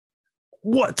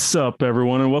What's up,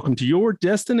 everyone, and welcome to your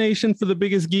destination for the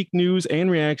biggest geek news and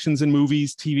reactions in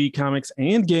movies, TV, comics,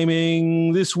 and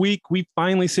gaming. This week, we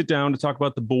finally sit down to talk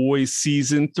about The Boys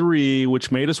Season 3,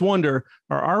 which made us wonder,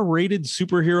 are R-rated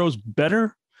superheroes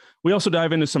better? We also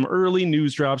dive into some early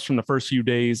news drops from the first few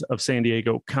days of San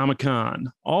Diego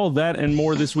Comic-Con. All that and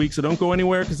more this week, so don't go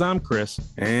anywhere, because I'm Chris.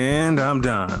 And I'm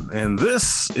Don, and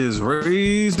this is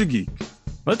Raised a Geek.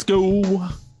 Let's go.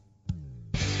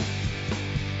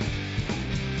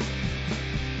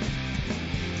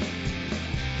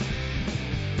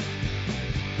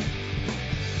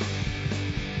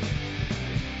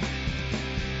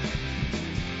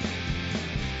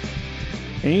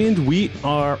 And we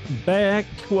are back.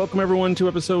 Welcome, everyone, to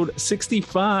episode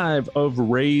 65 of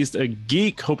Raised a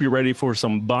Geek. Hope you're ready for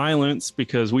some violence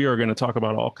because we are going to talk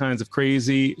about all kinds of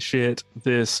crazy shit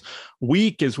this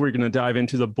week as we're going to dive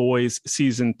into The Boys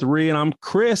Season 3. And I'm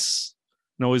Chris.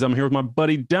 And always, I'm here with my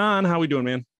buddy Don. How we doing,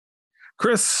 man?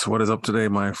 Chris, what is up today,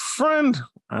 my friend?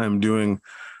 I'm doing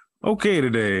okay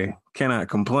today. Cannot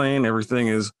complain. Everything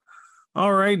is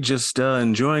all right, just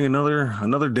enjoying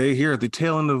another day here at the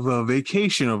tail end of a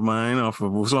vacation of mine.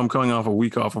 So I'm coming off a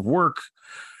week off of work.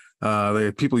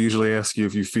 People usually ask you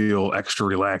if you feel extra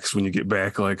relaxed when you get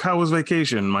back. Like, how was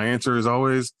vacation? My answer is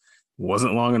always,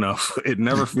 wasn't long enough. It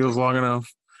never feels long enough.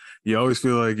 You always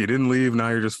feel like you didn't leave.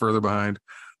 Now you're just further behind.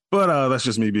 But that's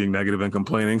just me being negative and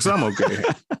complaining. So I'm okay.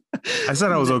 I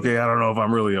said I was okay. I don't know if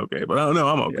I'm really okay, but I don't know.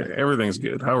 I'm okay. Yeah. Everything's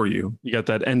good. How are you? You got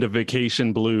that end of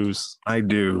vacation blues. I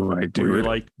do. You're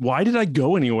like, why did I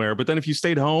go anywhere? But then if you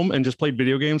stayed home and just played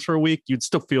video games for a week, you'd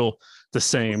still feel the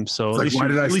same. So why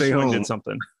did I stay home? Did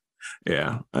something.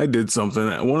 Yeah, I did something.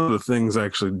 One of the things I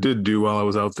actually did do while I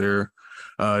was out there,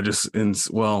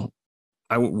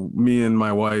 me and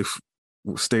my wife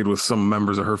stayed with some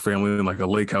members of her family in like a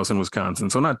lake house in Wisconsin.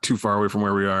 So not too far away from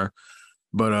where we are.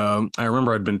 But I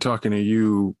remember I'd been talking to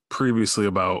you previously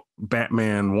about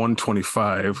Batman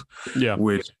 125,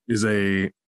 which is a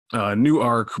new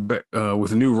arc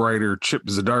with a new writer, Chip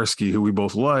Zdarsky, who we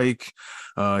both like.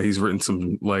 He's written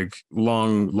some like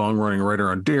long running writer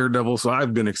on Daredevil. So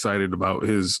I've been excited about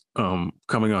his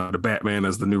coming on to Batman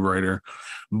as the new writer.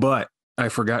 But I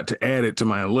forgot to add it to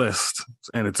my list,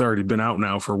 and it's already been out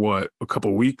now for a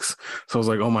couple weeks. So I was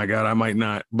like, oh my God, I might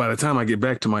not, by the time I get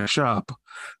back to my shop,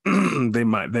 they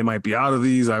might be out of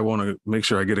these. I want to make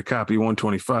sure I get a copy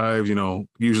 125.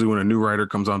 Usually when a new writer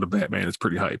comes on to Batman, it's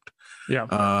pretty hyped.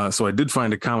 Yeah. So I did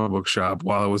find a comic book shop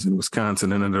while I was in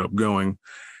Wisconsin and ended up going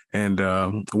and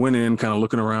went in kind of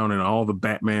looking around, and all the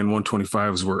Batman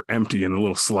 125s were empty in a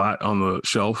little slot on the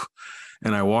shelf.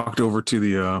 And I walked over to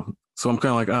the, so I'm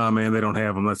kind of like, oh man, they don't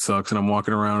have them. That sucks. And I'm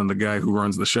walking around, and the guy who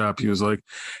runs the shop, he was like,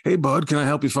 hey bud, can I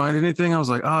help you find anything? I was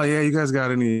like, oh yeah, you guys got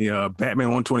any Batman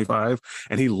 125?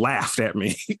 And he laughed at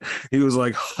me. He was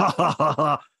like, ha ha ha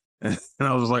ha. And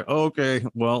I was like, oh, okay,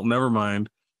 well, never mind.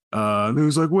 And he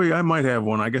was like, wait, I might have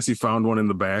one. I guess he found one in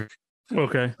the back.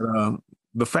 Okay.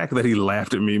 The fact that he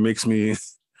laughed at me made me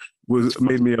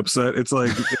upset. It's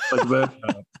like that.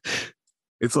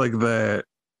 It's like that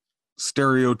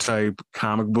stereotype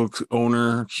comic book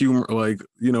owner humor, like,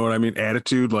 you know what I mean,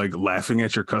 attitude, like laughing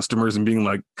at your customers and being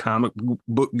like comic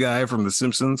book guy from The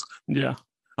Simpsons. Yeah,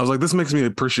 I was like, this makes me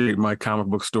appreciate my comic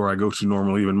book store I go to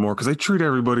normally even more, because they treat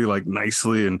everybody like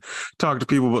nicely and talk to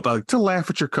people, but like to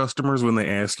laugh at your customers when they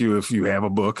ask you if you have a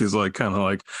book is like kind of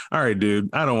like, all right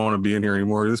dude, I don't want to be in here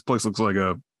anymore. This place looks like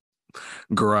a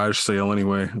garage sale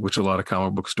anyway, which a lot of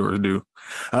comic book stores do.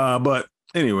 But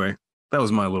anyway, that was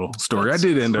my little story. I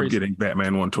did end up getting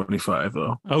Batman 125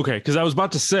 though. Okay, because I was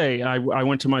about to say I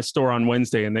went to my store on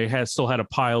Wednesday and they still had a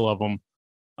pile of them.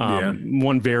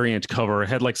 One variant cover. It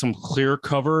had like some clear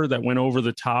cover that went over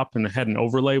the top and it had an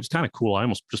overlay. It was kind of cool. I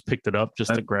almost just picked it up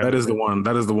just to grab it.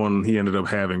 That is the one he ended up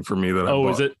having for me that I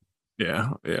bought. Is it? Yeah.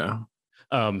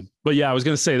 But yeah, I was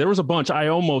going to say there was a bunch. I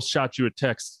almost shot you a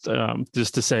text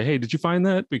just to say, hey, did you find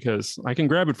that? Because I can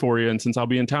grab it for you. And since I'll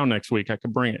be in town next week, I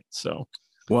could bring it. So.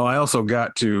 Well, I also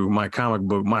got to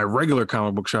my regular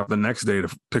comic book shop the next day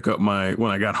to pick up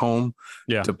when I got home.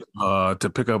 Yeah.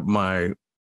 To pick up my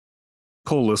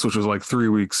pull list, which was like 3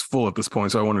 weeks full at this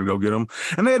point. So I wanted to go get them,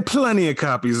 and they had plenty of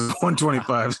copies of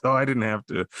 125. So I didn't have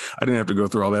to go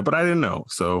through all that, but I didn't know.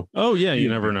 So. Oh yeah. You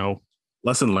never know.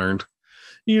 Lesson learned.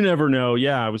 You never know.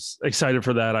 Yeah, I was excited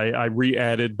for that. I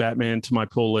re-added Batman to my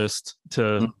pull list.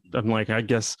 I'm like, I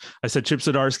guess I said Chip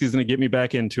Zdarsky is going to get me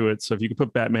back into it. So if you could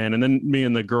put Batman, and then me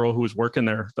and the girl who was working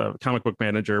there, the comic book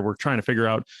manager, were trying to figure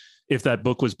out if that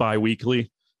book was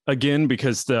bi-weekly again,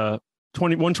 because the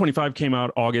 125 came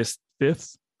out August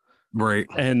 5th. Right.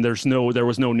 And there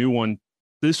was no new one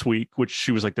this week, which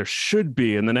she was like, there should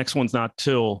be. And the next one's not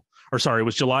till or sorry, it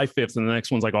was July 5th, and the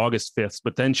next one's like August 5th.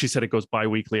 But then she said it goes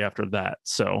bi-weekly after that.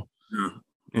 So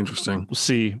Interesting. we'll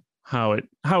see how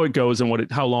it goes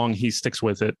and how long he sticks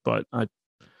with it. But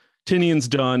Tinian's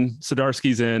done,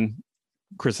 Zdarsky's in,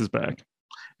 Chris is back.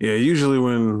 Yeah, usually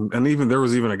there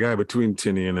was even a guy between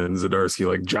Tinian and Zdarsky,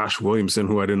 like Josh Williamson,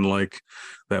 who I didn't like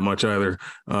that much either.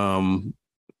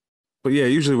 But yeah,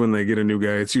 usually when they get a new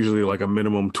guy, it's usually like a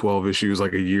minimum 12 issues,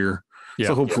 like a year. Yeah.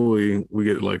 So hopefully we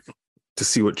get like to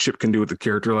see what Chip can do with the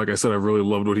character. Like I said, I've really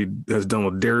loved what he has done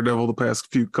with Daredevil the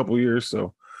past couple years.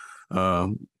 So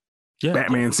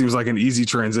Batman seems like an easy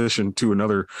transition to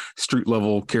another street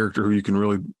level character who you can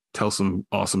really tell some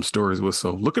awesome stories with.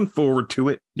 So looking forward to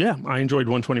it. Yeah, I enjoyed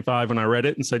 125 when I read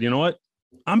it and said, you know what?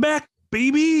 I'm back,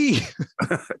 baby.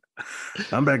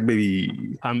 I'm back,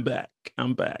 baby. I'm back.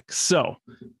 So,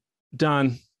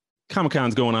 Don,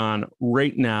 Comic-Con's going on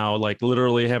right now. Like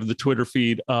literally have the Twitter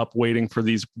feed up waiting for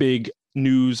these big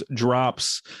news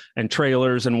drops and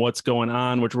trailers and what's going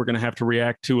on, which we're going to have to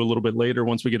react to a little bit later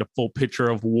once we get a full picture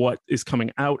of what is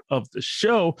coming out of the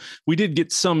show. We did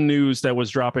get some news that was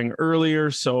dropping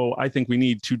earlier, so I think we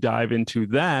need to dive into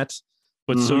that.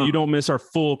 But so you don't miss our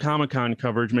full Comic-Con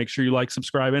coverage, make sure you like,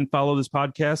 subscribe, and follow this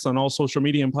podcast on all social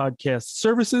media and podcast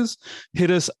services.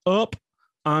 Hit us up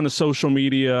on the social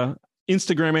media,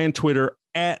 Instagram and Twitter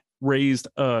at Raised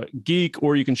Geek,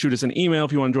 or you can shoot us an email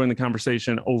if you want to join the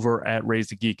conversation over at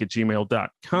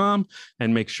raisedgeek@gmail.com,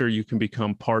 and make sure you can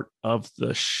become part of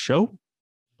the show.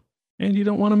 And you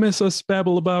don't want to miss us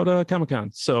babble about Comic-Con,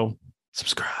 so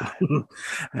subscribe.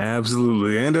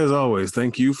 Absolutely. And as always,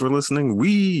 thank you for listening.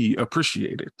 We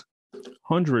appreciate it.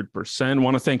 100%.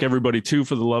 Want to thank everybody too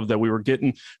for the love that we were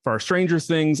getting for our Stranger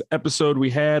Things episode we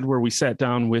had, where we sat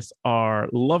down with our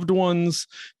loved ones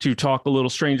to talk a little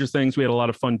Stranger Things. We had a lot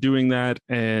of fun doing that,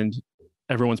 and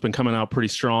everyone's been coming out pretty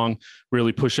strong,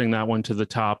 really pushing that one to the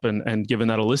top and giving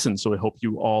that a listen. So I hope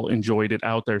you all enjoyed it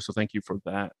out there. So thank you for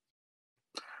that.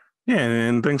 Yeah,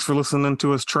 and thanks for listening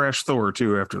to us trash Thor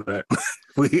too after that.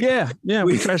 we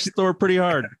trashed Thor pretty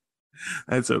hard.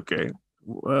 That's okay.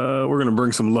 We're gonna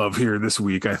bring some love here this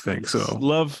week, I think. So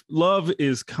love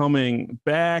is coming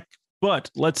back. But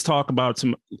let's talk about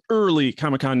some early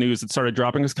Comic-Con news that started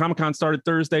dropping, because Comic-Con started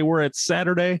Thursday. We're at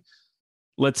Saturday.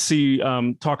 Let's see,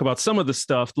 talk about some of the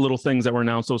stuff, the little things that were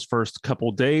announced those first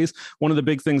couple days. One of the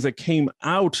big things that came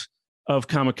out of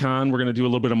Comic-Con, we're going to do a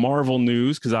little bit of Marvel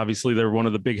news, because obviously they're one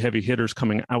of the big heavy hitters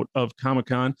coming out of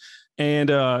Comic-Con.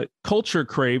 And Culture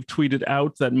Crave tweeted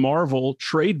out that Marvel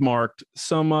trademarked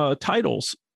some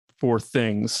titles for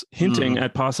things, hinting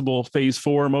at possible Phase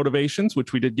 4 motivations,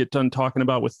 which we did get done talking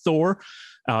about with Thor.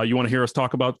 You want to hear us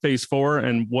talk about Phase 4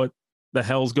 and what the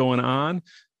hell's going on?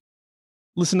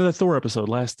 Listen to that Thor episode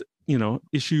last,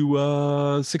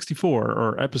 issue 64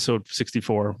 or episode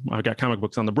 64. I got comic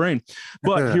books on the brain.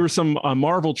 But here are some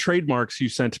Marvel trademarks you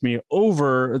sent me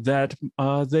over that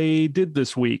they did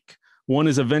this week. One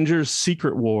is Avengers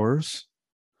Secret Wars.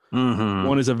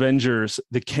 One is Avengers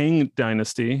The Kang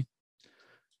Dynasty.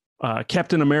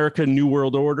 Captain America New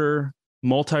World Order,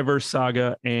 Multiverse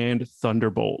Saga, and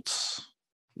Thunderbolts.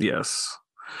 Yes.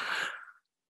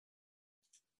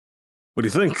 What do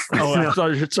you think? Oh,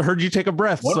 I heard you take a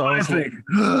breath. What do I think?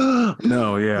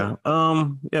 No, yeah.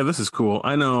 Yeah, this is cool.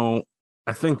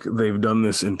 I think they've done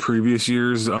this in previous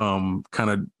years, kind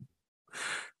of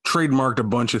trademarked a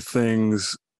bunch of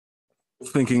things,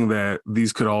 thinking that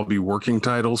these could all be working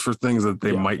titles for things that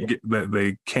they get, that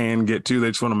they can get to. They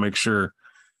just want to make sure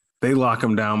they lock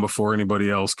them down before anybody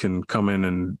else can come in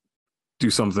and do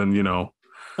something,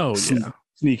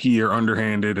 sneaky or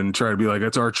underhanded and try to be like,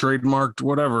 that's our trademarked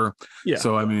whatever. Yeah.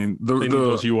 So I mean, they need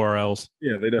those URLs.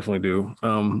 Yeah, they definitely do.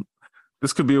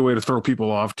 This could be a way to throw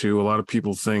people off too. A lot of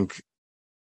people think,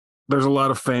 there's a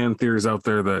lot of fan theories out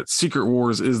there that Secret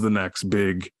Wars is the next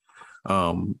big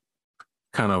kind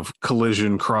of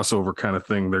collision crossover kind of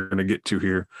thing they're going to get to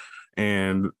here.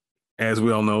 And as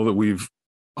we all know, that we've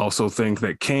also think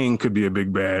that Kang could be a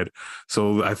big bad.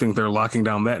 So I think they're locking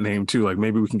down that name too. Like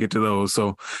maybe we can get to those.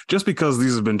 So just because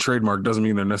these have been trademarked doesn't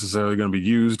mean they're necessarily going to be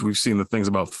used. We've seen the things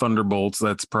about Thunderbolts.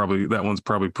 That one's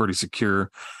probably pretty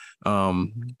secure.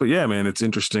 But yeah, man, it's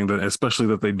interesting that, especially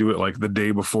that they do it like the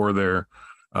day before their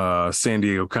San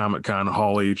Diego Comic-Con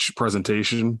Hall H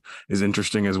presentation is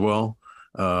interesting as well.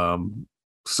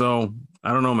 So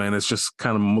I don't know, man. It's just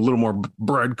kind of a little more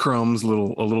breadcrumbs, a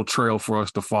little trail for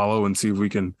us to follow and see if we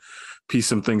can piece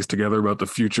some things together about the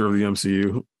future of the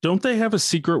MCU. Don't they have a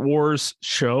Secret Wars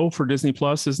show for Disney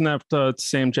Plus? Isn't that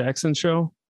Sam Jackson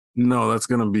show? No, that's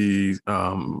going to be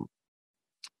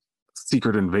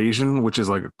Secret Invasion, which is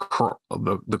like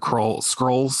the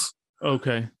Skrulls.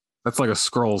 Okay. That's like a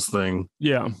Skrulls thing.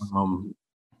 Yeah.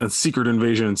 And Secret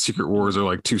Invasion and Secret Wars are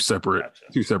like two separate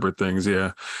things.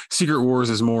 Yeah. Secret Wars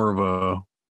is more of a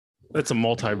That's a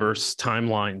multiverse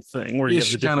timeline thing where you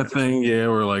have the kind of thing. Yeah.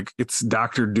 Where like it's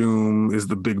Doctor Doom is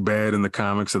the big bad in the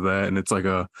comics of that. And it's like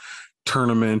a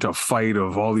tournament, a fight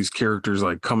of all these characters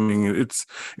like coming. It's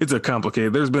a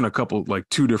complicated, there's been a couple, like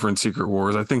 2 different Secret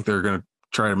Wars. I think they're going to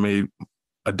try to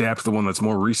adapt the one that's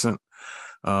more recent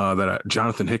that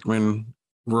Jonathan Hickman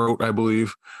wrote, I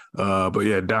believe. But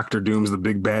yeah, Doctor Doom's the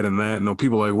big bad in that. And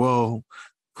people are like, well,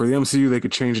 for the MCU, they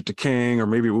could change it to Kang, or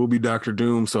maybe it will be Doctor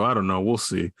Doom. So I don't know. We'll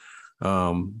see.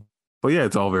 But yeah,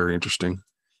 it's all very interesting.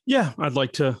 Yeah, I'd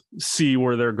like to see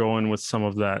where they're going with some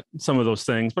of those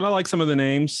things. But I like some of the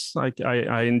names. Like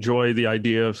I enjoy the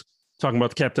idea of talking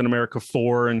about the Captain America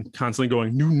 4 and constantly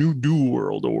going new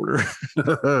world order.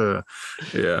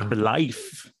 Yeah, for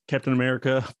life, Captain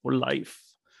America for life.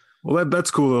 Well, that's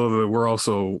cool though, that we're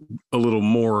also a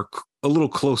little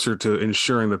closer to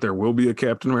ensuring that there will be a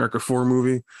Captain America 4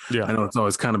 movie. Yeah, I know it's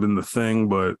always kind of been the thing,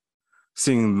 but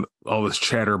seeing all this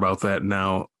chatter about that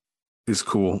now is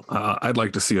cool. I'd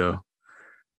like to see a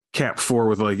Cap 4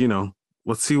 with like,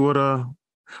 let's see what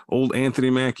old Anthony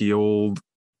Mackie, old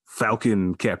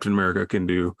Falcon Captain America can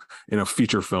do in a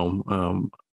feature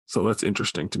film. So that's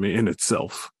interesting to me in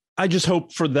itself. I just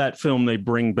hope for that film they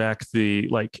bring back the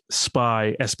like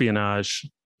spy espionage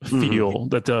feel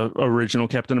that the original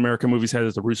Captain America movies had,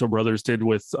 as the Russo brothers did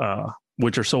with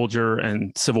Winter Soldier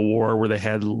and Civil War, where they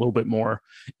had a little bit more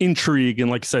intrigue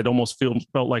and, like I said, almost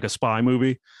felt like a spy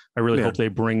movie. I really hope they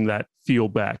bring that feel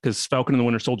back, because Falcon and the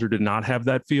Winter Soldier did not have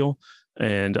that feel.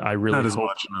 And I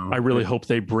really hope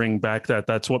they bring back that.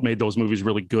 That's what made those movies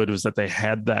really good, was that they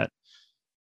had that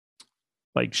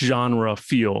like genre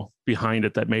feel behind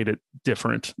it that made it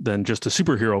different than just a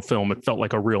superhero film. It felt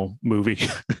like a real movie.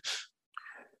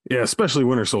 Yeah, especially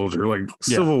Winter Soldier. Like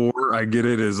Civil War, I get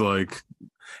it, is like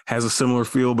has a similar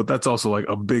feel, but that's also like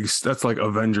that's like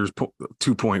Avengers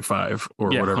 2.5 or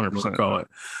whatever 100%. You want to call it.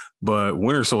 But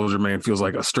Winter Soldier, man, feels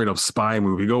like a straight up spy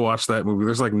movie. Go watch that movie.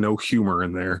 There's like no humor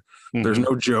in there. There's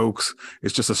no jokes.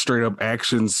 It's just a straight up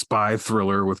action spy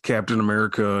thriller with Captain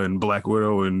America and Black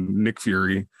Widow and Nick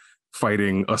Fury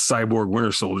fighting a cyborg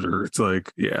Winter Soldier. It's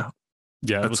like,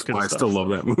 that's why I still love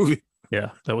that movie.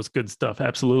 Yeah, that was good stuff.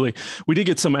 Absolutely. We did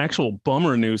get some actual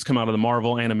bummer news come out of the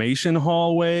Marvel Animation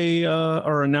hallway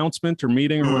or announcement or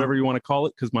meeting or whatever you want to call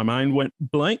it, because my mind went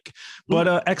blank.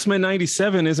 But X-Men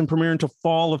 97 isn't premiering until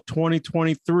fall of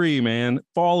 2023, man.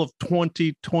 Fall of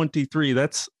 2023.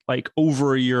 That's like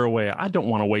over a year away. I don't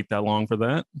want to wait that long for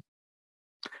that.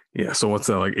 Yeah, so what's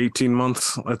that, like 18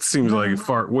 months? That seems like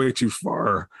way too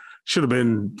far. Should have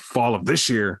been fall of this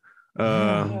year.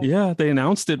 They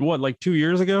announced it like 2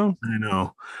 years ago. I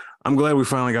know. I'm glad we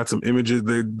finally got some images.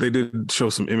 They did show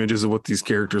some images of what these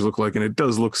characters look like, and it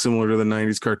does look similar to the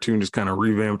 90s cartoon, just kind of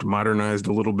revamped, modernized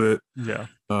a little bit. Yeah.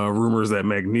 Rumors that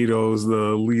Magneto's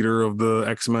the leader of the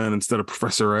X-Men instead of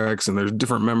Professor X, and there's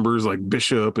different members like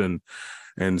Bishop and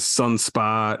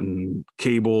Sunspot and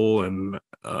Cable and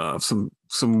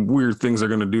some weird things they're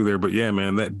going to do there. But yeah,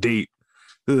 man, that date,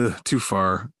 too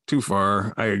far.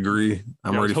 I agree.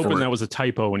 I'm ready for it. I was hoping that was a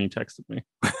typo when you texted me.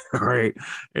 Right.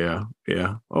 Yeah.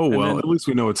 Oh, well, at least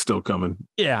we know it's still coming.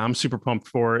 Yeah, I'm super pumped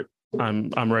for it.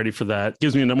 I'm ready for that.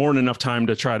 Gives me more than enough time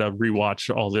to try to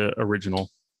rewatch all the original.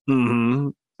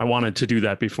 I wanted to do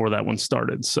that before that one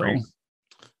started. So, and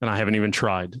I haven't even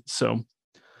tried. So,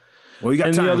 well, you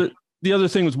got time. The other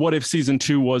thing was, What If Season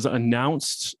 2 was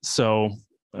announced. So,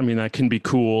 I mean, that can be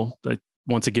cool. That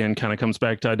once again kind of comes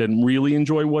back to, I didn't really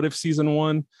enjoy What If Season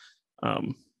 1.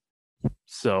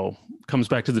 So comes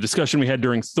back to the discussion we had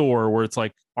during Thor, where it's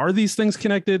like, are these things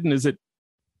connected, and is it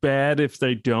bad if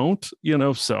they don't?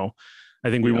 So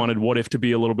I think we wanted What If to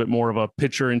be a little bit more of a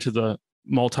picture into the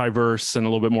multiverse and a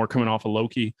little bit more coming off of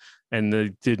Loki, and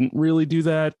they didn't really do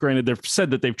that. Granted, they've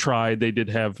said that they've tried. They did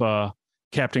have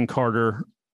Captain Carter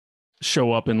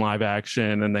show up in live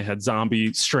action, and they had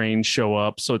Zombie Strange show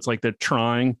up. So it's like they're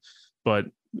trying, but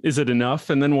is it enough?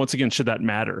 And then once again, should that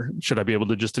matter? Should I be able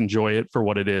to just enjoy it for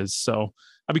what it is? So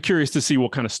I'd be curious to see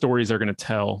what kind of stories they're going to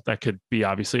tell. That could be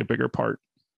obviously a bigger part.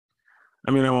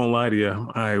 I mean, I won't lie to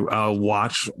you. I'll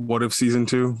watch What If Season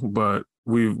 2, but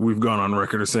we've gone on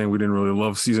record as saying we didn't really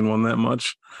love Season 1 that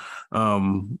much.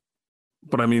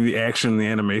 But I mean, the action, the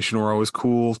animation were always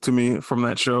cool to me from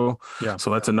that show. Yeah.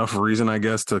 So that's enough reason, I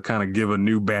guess, to kind of give a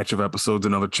new batch of episodes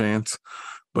another chance.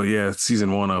 But yeah,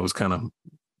 Season 1, I was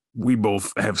we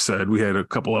both have said, we had a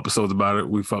couple episodes about it.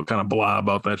 We felt kind of blah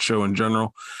about that show in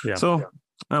general. Yeah. So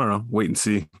I don't know, wait and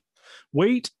see.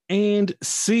 wait and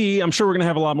see. I'm sure we're going to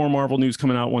have a lot more Marvel news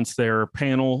coming out once their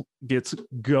panel gets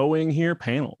going here.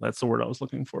 Panel, that's the word I was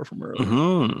looking for from earlier.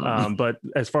 Mm-hmm. But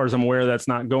as far as I'm aware, that's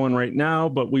not going right now,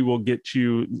 but we will get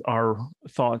you our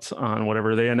thoughts on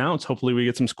whatever they announce. Hopefully we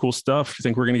get some cool stuff. You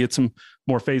think we're going to get some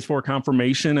more phase 4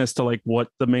 confirmation as to like what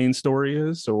the main story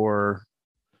is, or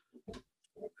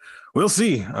we'll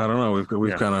see. I don't know.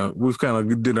 We've kind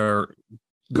of did our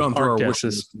gone through our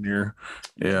wishes here.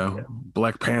 Yeah.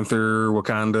 Black Panther,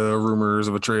 Wakanda rumors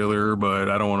of a trailer, but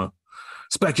I don't want to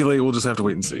speculate. We'll just have to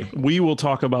wait and see. We will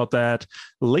talk about that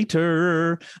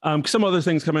later. Some other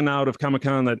things coming out of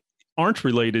Comic-Con that aren't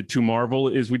related to Marvel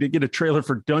is we did get a trailer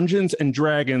for Dungeons and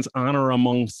Dragons Honor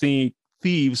Among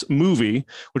Thieves movie,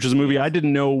 which is a movie I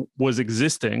didn't know was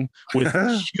existing, with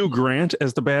Hugh Grant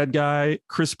as the bad guy,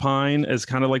 Chris Pine as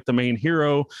kind of like the main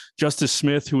hero, Justice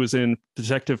Smith, who was in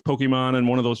Detective Pokemon and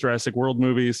one of those Jurassic World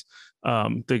movies,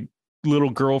 the little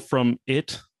girl from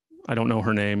It, I don't know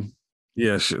her name.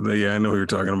 Yeah, I know who you're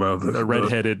talking about. The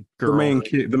redheaded girl,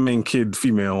 the main kid,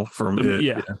 female from It.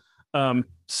 Yeah.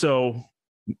 So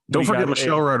don't forget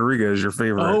Michelle Rodriguez, your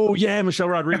favorite. Oh yeah, Michelle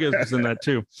Rodriguez was in that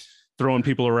too. Throwing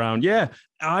people around. Yeah,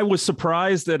 I was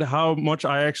surprised at how much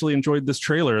I actually enjoyed this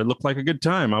trailer. It looked like a good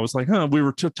time. I was like, we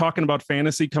were talking about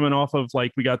fantasy coming off of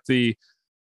like, we got the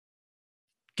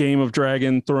Game of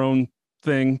Dragon Throne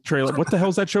thing trailer. What the hell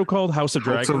is that show called? House of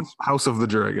Dragons? House of the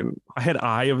Dragon. I had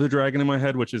Eye of the Dragon in my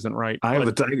head, which isn't right. Eye of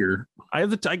the Tiger.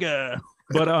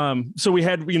 But so we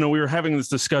had, we were having this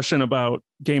discussion about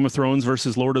Game of Thrones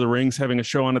versus Lord of the Rings having a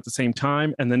show on at the same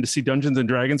time, and then to see Dungeons and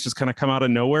Dragons just kind of come out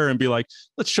of nowhere and be like,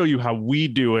 let's show you how we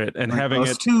do it, and like having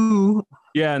it too.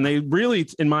 Yeah, and they really,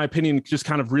 in my opinion, just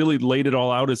kind of really laid it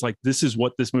all out as like, this is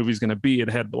what this movie is going to be. It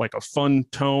had like a fun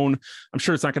tone. I'm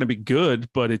sure it's not going to be good,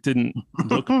 but it didn't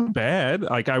look bad.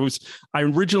 Like I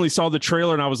originally saw the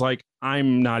trailer and I was like,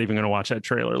 I'm not even going to watch that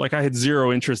trailer. Like I had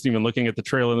zero interest even looking at the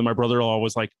trailer. And then my brother-in-law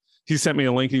was like, he sent me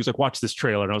a link and he was like, watch this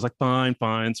trailer. And I was like,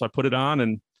 fine. So I put it on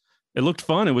and it looked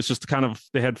fun. It was just kind of,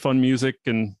 they had fun music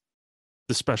and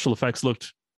the special effects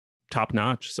looked top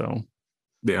notch. So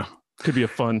yeah, could be a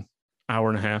fun hour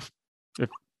and a half.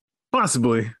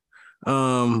 Possibly.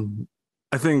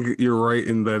 I think you're right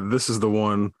in that this is the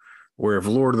one where if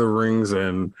Lord of the Rings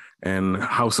and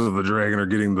House of the Dragon are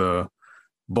getting the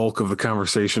bulk of the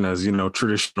conversation as,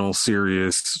 traditional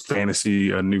serious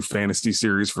fantasy, a new fantasy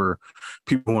series for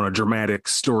people who want a dramatic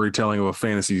storytelling of a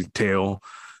fantasy tale,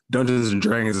 Dungeons and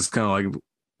Dragons is kind of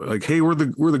like, hey, we're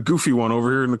the goofy one over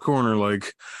here in the corner.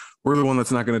 Like, we're the one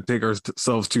that's not going to take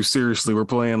ourselves too seriously. We're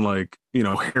playing like,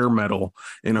 hair metal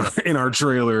in our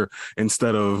trailer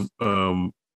instead of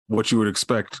what you would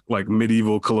expect, like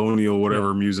medieval, colonial,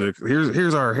 whatever music.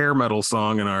 Here's our hair metal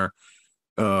song and our,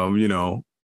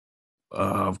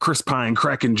 Chris Pine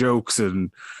cracking jokes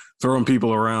and throwing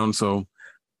people around. So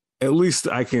at least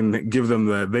I can give them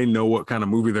that they know what kind of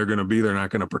movie they're going to be. They're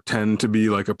not going to pretend to be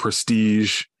like a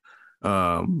prestige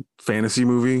fantasy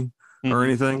movie or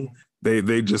anything.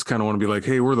 They just kind of want to be like,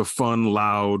 hey, we're the fun,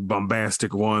 loud,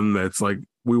 bombastic one that's like,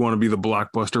 we want to be the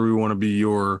blockbuster. We want to be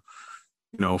your,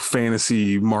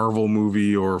 fantasy Marvel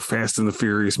movie or Fast and the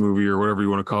Furious movie or whatever you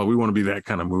want to call it. We want to be that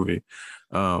kind of movie.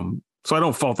 So I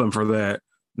don't fault them for that.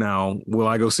 Now, will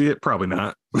I go see it? Probably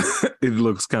not. It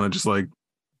looks kind of just like,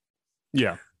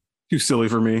 too silly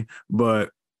for me.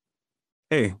 But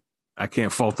hey, I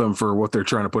can't fault them for what they're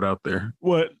trying to put out there.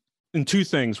 And two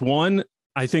things. One,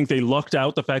 I think they lucked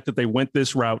out the fact that they went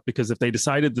this route, because if they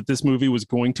decided that this movie was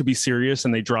going to be serious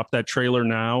and they dropped that trailer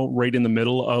now right in the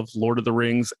middle of Lord of the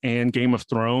Rings and Game of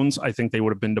Thrones, I think they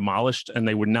would have been demolished and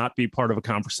they would not be part of a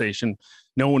conversation.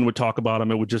 No one would talk about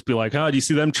them. It would just be like, do you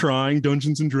see them trying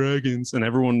Dungeons and Dragons? And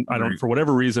everyone, for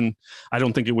whatever reason, I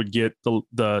don't think it would get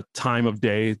the time of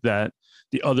day that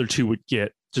the other two would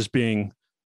get, just being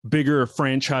bigger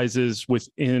franchises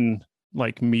within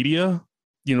like media,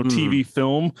 TV,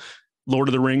 film. Lord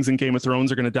of the Rings and Game of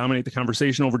Thrones are going to dominate the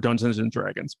conversation over Dungeons and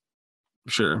Dragons.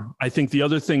 Sure. I think the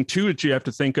other thing too that you have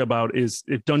to think about is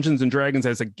if Dungeons and Dragons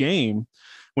as a game,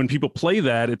 when people play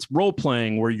that, it's role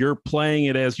playing where you're playing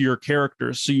it as your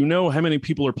characters. So how many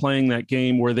people are playing that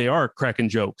game where they are cracking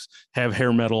jokes, have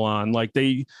hair metal on, like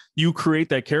you create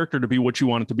that character to be what you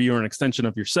want it to be or an extension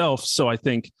of yourself. So I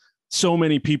think so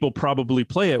many people probably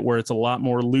play it where it's a lot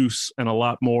more loose and a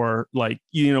lot more like,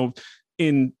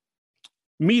 in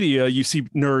media, you see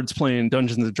nerds playing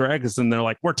Dungeons and Dragons and they're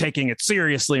like, we're taking it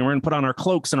seriously and we're going to put on our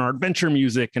cloaks and our adventure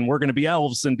music and we're going to be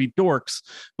elves and be dorks.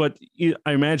 But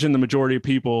I imagine the majority of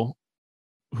people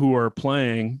who are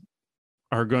playing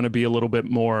are going to be a little bit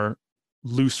more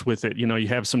loose with it. You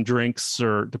have some drinks,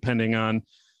 or depending on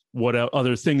what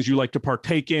other things you like to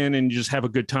partake in, and you just have a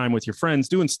good time with your friends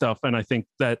doing stuff. And I think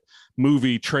that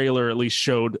movie trailer at least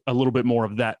showed a little bit more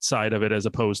of that side of it, as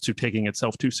opposed to taking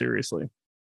itself too seriously.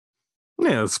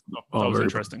 Yeah, it's that was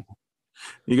interesting.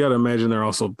 You got to imagine they're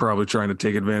also probably trying to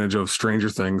take advantage of Stranger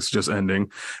Things just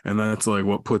ending, and that's like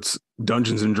what puts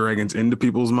Dungeons and Dragons into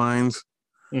people's minds.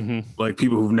 Mm-hmm. Like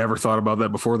people who've never thought about that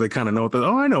before, they kind of know what that.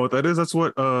 Oh, I know what that is. That's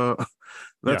what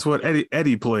what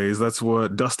Eddie plays. That's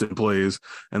what Dustin plays.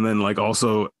 And then like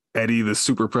also Eddie, the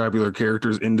super popular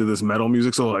characters, into this metal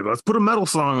music. So like, let's put a metal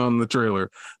song on the trailer.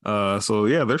 So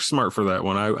yeah, they're smart for that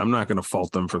one. I'm not going to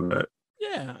fault them for that.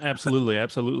 Yeah, absolutely.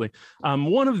 Absolutely.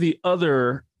 One of the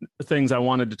other things I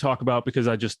wanted to talk about, because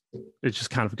it just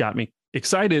kind of got me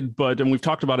excited, and we've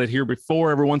talked about it here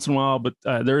before every once in a while, but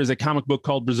there is a comic book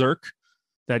called Berserk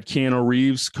that Keanu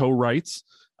Reeves co-writes.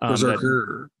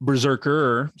 Berserker.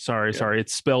 Sorry.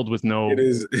 It's spelled with no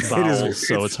vowels,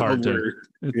 so it's hard to.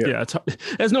 It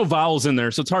has no vowels in there,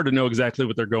 so it's hard to know exactly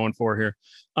what they're going for here.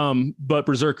 But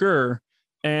Berserker,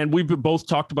 and we've both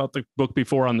talked about the book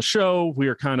before on the show. We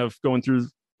are kind of going through,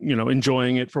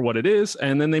 enjoying it for what it is.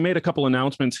 And then they made a couple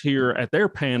announcements here at their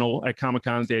panel at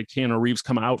Comic-Con. They had Keanu Reeves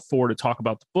come out to talk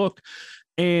about the book,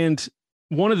 and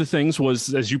one of the things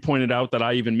was, as you pointed out, that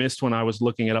I even missed when I was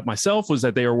looking it up myself, was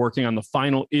that they are working on the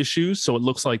final issues. So it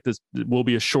looks like this will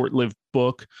be a short-lived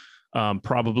book,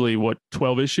 probably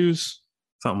 12 issues?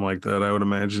 Something like that, I would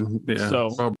imagine. Yeah.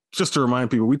 So just to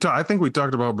remind people, I think we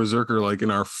talked about Berserker like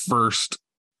in our first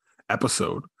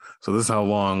episode. So this is how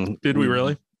long. Did we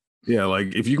really? Yeah,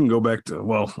 like if you can go back to,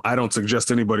 well, I don't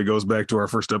suggest anybody goes back to our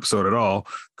first episode at all,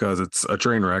 because it's a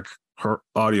train wreck.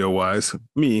 Audio wise,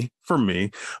 for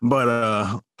me,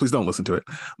 but please don't listen to it.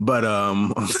 But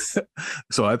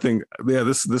so I think, yeah,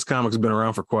 this comic's been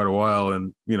around for quite a while,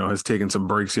 and has taken some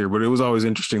breaks here, but it was always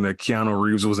interesting that Keanu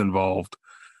Reeves was involved,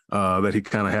 that he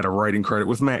kind of had a writing credit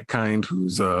with Matt Kind,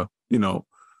 who's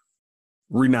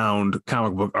renowned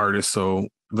comic book artist. So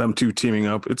them two teaming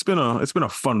up, it's been a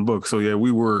fun book. So yeah,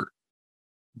 we were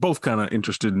both kind of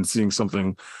interested in seeing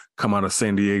something come out of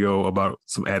San Diego about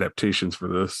some adaptations for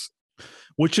this.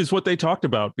 Which is what they talked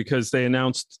about, because they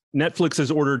announced Netflix has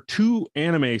ordered 2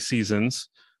 anime seasons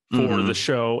for the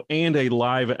show and a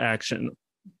live action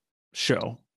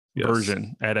show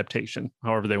version adaptation,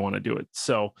 however they want to do it.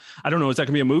 So I don't know, is that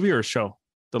going to be a movie or a show,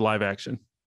 the live action?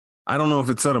 I don't know if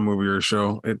it's at a movie or a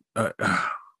show. I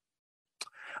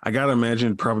got to imagine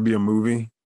it'd probably be a movie,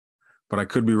 but I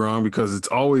could be wrong, because it's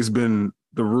always been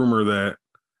the rumor that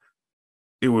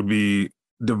it would be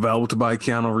developed by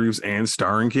Keanu Reeves and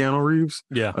starring Keanu Reeves.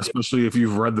 Yeah. Especially if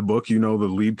you've read the book, the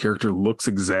lead character looks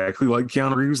exactly like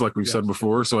Keanu Reeves, like we said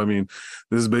before. So, I mean,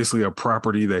 this is basically a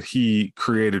property that he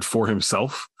created for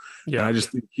himself. Yeah. And I just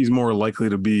think he's more likely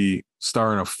to be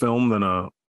starring a film than a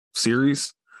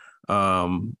series.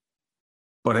 But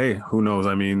hey, who knows?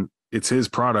 I mean, it's his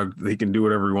product. He can do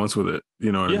whatever he wants with it.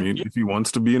 You know what I mean? Yeah. If he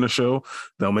wants to be in a show,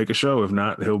 they'll make a show. If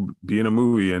not, he'll be in a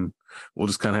movie, and we'll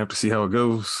just kind of have to see how it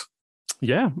goes.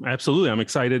 Yeah, absolutely. I'm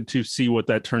excited to see what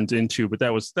that turns into, but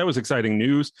that was exciting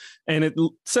news. And it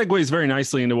segues very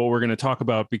nicely into what we're going to talk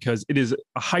about, because it is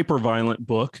a hyper violent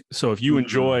book. So if you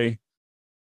enjoy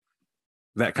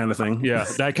that kind of thing. Yeah,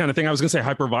 that kind of thing. I was going to say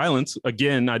hyper violence.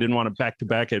 Again, I didn't want to back to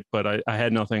back it, but I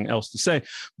had nothing else to say.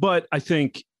 But I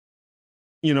think,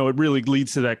 it really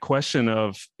leads to that question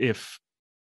of if,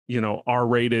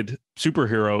 R-rated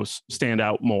superheroes stand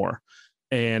out more.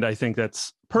 And I think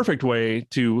that's a perfect way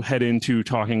to head into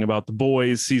talking about The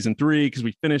Boys season 3, because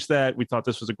we finished that. We thought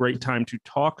this was a great time to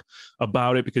talk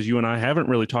about it, because you and I haven't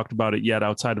really talked about it yet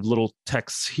outside of little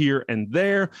texts here and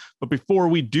there. But before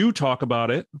we do talk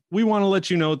about it, we want to let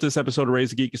you know that this episode of Raise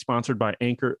the Geek is sponsored by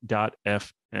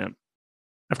Anchor.fm.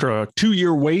 After a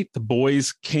 2-year wait, The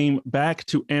Boys came back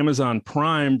to Amazon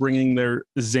Prime, bringing their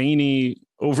zany,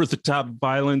 over-the-top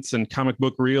violence and comic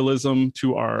book realism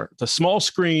to the small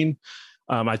screen.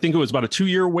 I think it was about a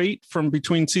 2-year wait from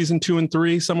between season 2 and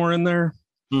 3, somewhere in there.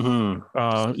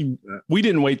 Mm-hmm. We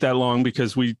didn't wait that long,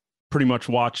 because we pretty much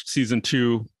watched season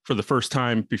 2 for the first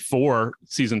time before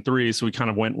season 3. So we kind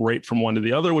of went right from one to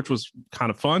the other, which was kind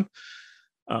of fun.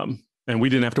 And we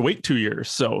didn't have to wait 2 years.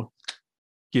 So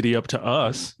giddy up to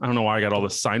us. I don't know why I got all the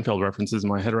Seinfeld references in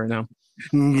my head right now.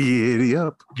 Giddy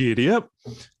up. Giddy up.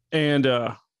 And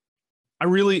I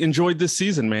really enjoyed this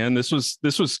season, man. This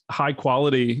was high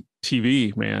quality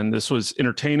TV, man. This was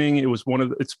entertaining.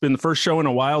 It's been the first show in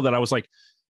a while that I was like,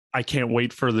 I can't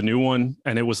wait for the new one.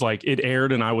 And it was like, it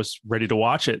aired and I was ready to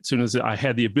watch it. As soon as I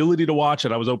had the ability to watch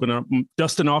it, I was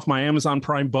dusting off my Amazon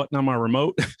Prime button on my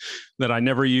remote that I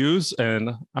never use.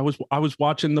 And I was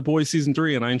watching The Boys season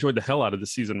 3, and I enjoyed the hell out of the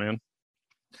season, man.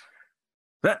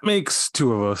 That makes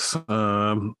two of us.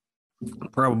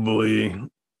 Probably,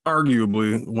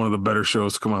 arguably, one of the better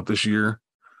shows to come out this year.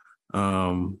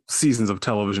 Seasons of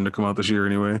television to come out this year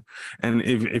anyway. And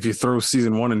if you throw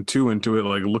season 1 and 2 into it,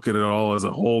 like look at it all as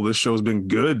a whole, this show's been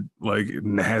good. Like it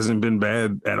hasn't been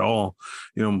bad at all.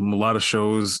 You know, a lot of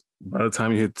shows by the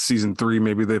time you hit season 3,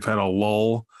 maybe they've had a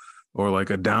lull or like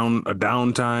a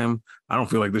downtime. I don't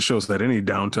feel like this show's had any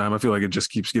downtime. I feel like it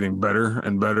just keeps getting better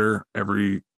and better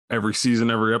every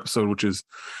season, every episode, which is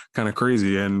kind of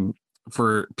crazy. And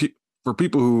for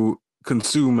people who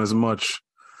consume as much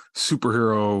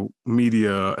superhero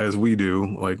media as we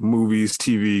do, like movies,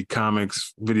 TV,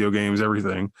 comics, video games,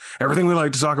 everything we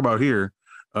like to talk about here,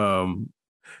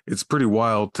 it's pretty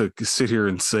wild to sit here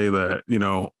and say that, you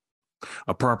know,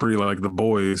 a property like The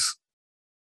Boys,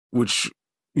 which,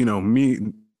 you know,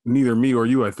 neither me or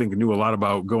you, I think, knew a lot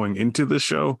about going into this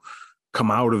show,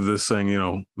 come out of this saying, you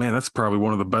know, man, that's probably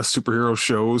one of the best superhero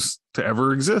shows to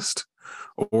ever exist,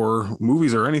 or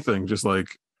movies or anything. Just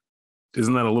like,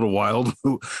 isn't that a little wild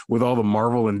with all the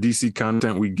Marvel and DC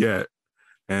content we get?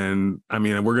 And I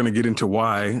mean, we're going to get into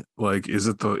why. Like, is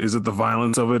it the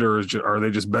violence of it, or are they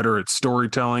just better at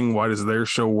storytelling? Why does their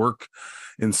show work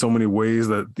in so many ways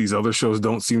that these other shows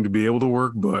don't seem to be able to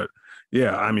work? But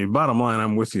yeah, I mean, bottom line,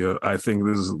 I'm with you. I think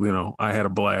this is, you know, I had a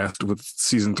blast with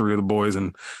season 3 of The Boys,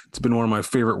 and it's been one of my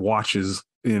favorite watches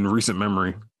in recent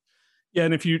memory. Yeah,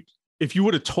 and if you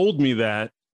would have told me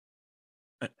that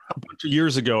a bunch of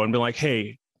years ago and been like,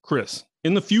 hey, Chris,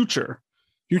 in the future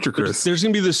Chris, there's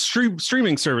going to be this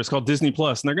streaming service called Disney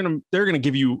Plus, and they're going to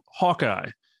give you Hawkeye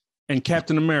and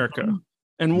Captain America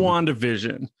and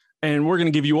WandaVision, and we're going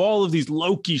to give you all of these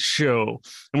Loki show,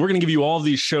 and we're going to give you all of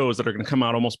these shows that are going to come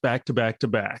out almost back to back to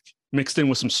back, mixed in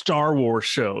with some Star Wars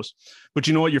shows. But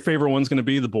you know what your favorite one's going to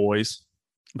be? The Boys.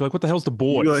 You'd be like, what the hell's The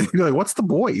Boys? You're like, what's The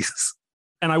Boys?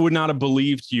 And I would not have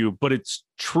believed you, but it's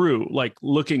true. Like,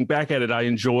 looking back at it, I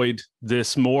enjoyed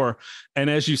this more.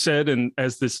 And as you said, and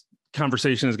as this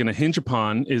conversation is going to hinge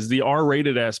upon, is the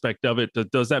R-rated aspect of it.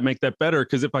 Does that make that better?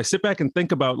 Because if I sit back and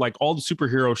think about like all the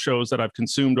superhero shows that I've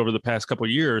consumed over the past couple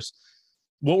of years,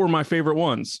 what were my favorite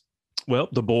ones? Well,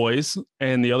 The Boys,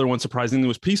 and the other one surprisingly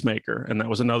was Peacemaker, and that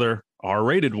was another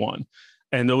R-rated one.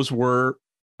 And those were,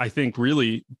 I think,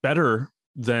 really better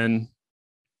than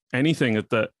anything that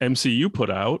the MCU put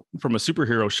out from a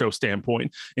superhero show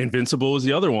standpoint. Invincible is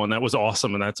the other one that was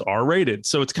awesome, and that's R-rated.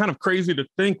 So it's kind of crazy to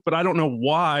think, but I don't know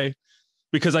why,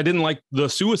 because I didn't like the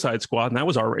Suicide Squad, and that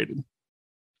was R-rated.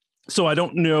 So I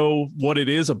don't know what it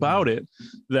is about it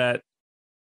that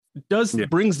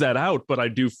brings that out, but I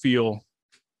do feel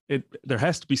there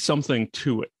has to be something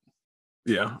to it.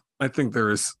 Yeah, I think there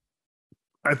is.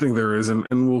 And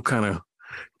we'll kind of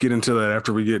get into that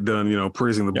after we get done, you know,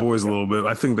 praising the boys a little bit.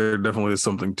 I think there definitely is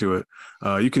something to it.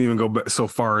 You can even go back so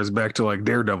far as back to like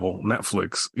Daredevil,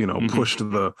 Netflix, you know, pushed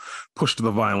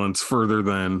the violence further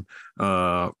than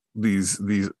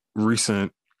these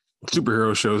recent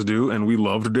superhero shows do. And we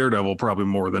loved Daredevil probably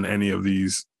more than any of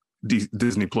these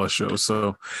Disney Plus shows.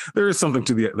 So there is something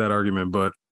to that argument,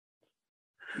 but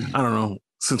I don't know,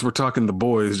 since we're talking the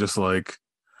boys, just like,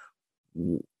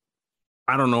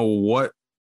 I don't know what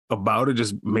about it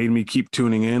just made me keep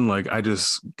tuning in. Like, I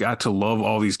just got to love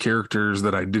all these characters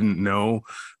that I didn't know.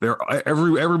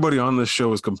 Everybody on this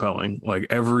show is compelling. Like,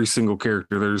 every single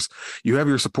character. You have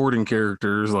your supporting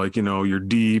characters, like, you know, your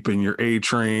Deep and your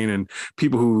A-Train, and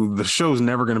people who the show's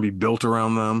never going to be built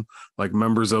around them, like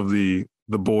members of the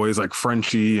boys, like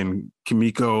Frenchie and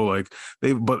Kimiko. Like,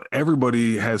 but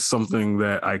everybody has something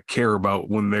that I care about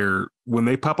when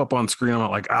they pop up on screen. I'm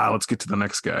not like, let's get to the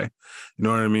next guy. You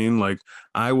know what I mean? Like,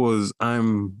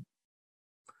 I'm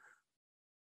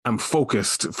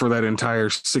focused for that entire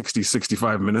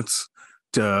 65 minutes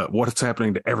to what's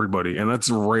happening to everybody. And that's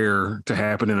rare to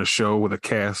happen in a show with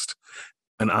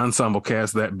an ensemble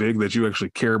cast that big, that you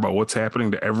actually care about what's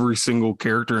happening to every single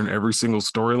character and every single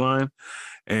storyline.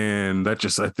 And that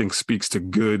just, I think, speaks to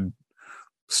good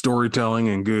storytelling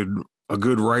and a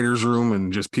good writer's room,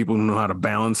 and just people who know how to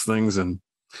balance things. And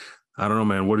I don't know,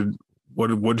 man, what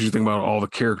did you think about all the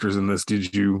characters in this?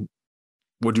 What'd you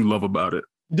love about it?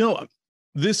 No,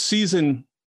 this season,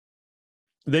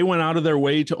 they went out of their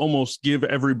way to almost give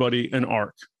everybody an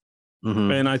arc.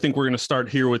 Mm-hmm. And I think we're going to start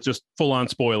here with just full on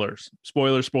spoilers. So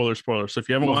if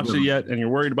you haven't watched it yet and you're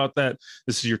worried about that,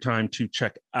 this is your time to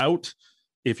check out.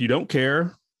 If you don't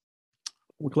care,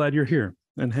 we're glad you're here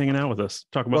and hanging out with us.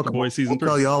 Talk about The Boys season 3.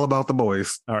 I'll tell you all about The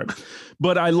Boys. All right.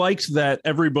 But I liked that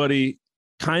everybody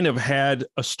kind of had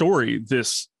a story,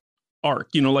 this arc.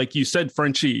 You know, like you said,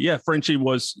 Frenchie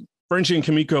and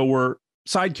Kimiko were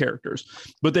side characters,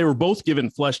 but they were both given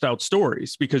fleshed out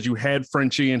stories because you had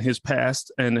Frenchie and his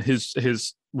past and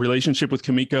his relationship with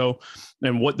Kimiko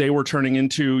and what they were turning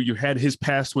into. You had his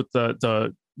past with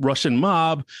the Russian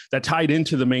mob that tied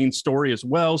into the main story as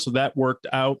well. So that worked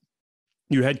out.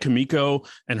 You had Kimiko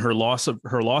and her loss of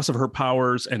her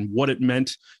powers and what it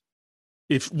meant,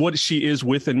 what she is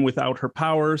with and without her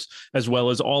powers, as well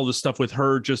as all the stuff with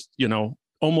her just,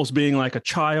 almost being like a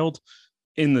child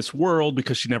in this world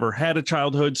because she never had a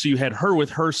childhood. So you had her with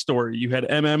her story. You had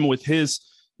MM with his,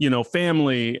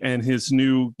 family and his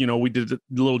new, we did a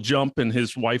little jump and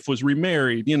his wife was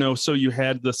remarried, so you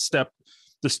had the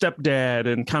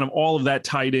stepdad and kind of all of that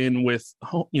tied in with,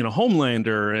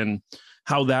 Homelander and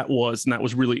how that was. And that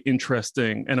was really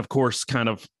interesting. And of course, kind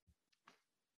of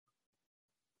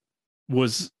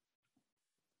was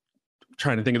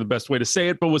trying to think of the best way to say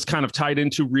it, but was kind of tied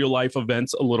into real life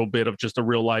events, a little bit of just a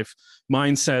real life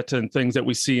mindset and things that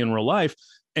we see in real life.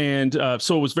 And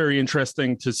so it was very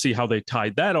interesting to see how they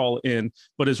tied that all in,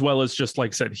 but as well as just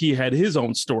like I said, he had his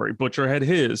own story. Butcher had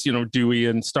his, Dewey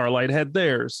and Starlight had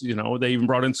theirs, they even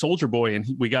brought in Soldier Boy and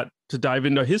we got to dive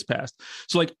into his past.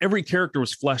 So like every character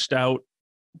was fleshed out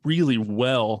really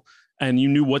well. And you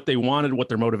knew what they wanted, what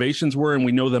their motivations were, and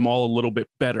we know them all a little bit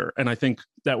better. And I think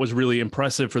that was really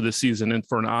impressive for this season and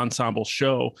for an ensemble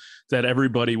show that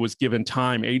everybody was given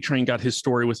time. A-Train got his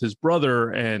story with his brother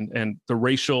and the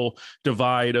racial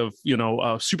divide of,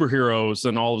 superheroes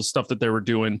and all the stuff that they were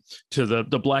doing to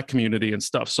the Black community and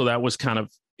stuff. So that was kind of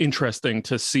interesting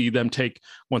to see them take,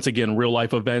 once again, real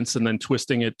life events and then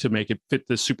twisting it to make it fit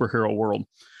this superhero world.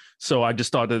 So I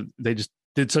just thought that they just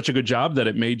did such a good job that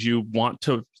it made you want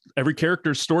to, every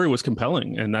character's story was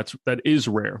compelling, and that is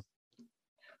rare.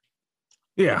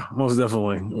 Yeah, most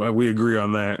definitely. We agree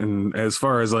on that. And as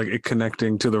far as like it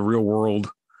connecting to the real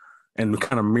world and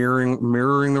kind of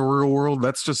mirroring the real world,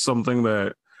 that's just something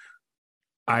that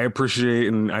I appreciate,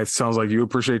 and it sounds like you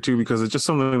appreciate too, because it's just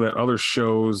something that other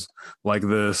shows like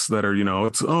this that are,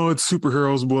 it's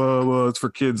superheroes, blah, blah, it's for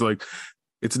kids. Like,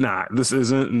 it's not. This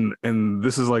isn't, and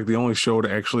this is like the only show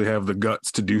to actually have the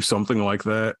guts to do something like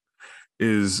that.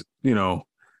 Is to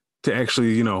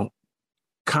actually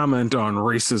comment on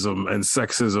racism and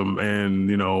sexism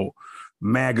and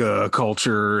MAGA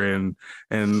culture and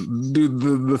do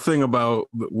the thing about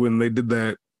when they did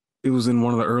that. It was in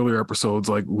one of the earlier episodes,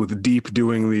 like with Deep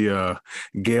doing the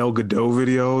Gal Gadot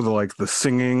video, the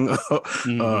singing.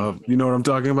 You know what I'm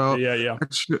talking about? Yeah.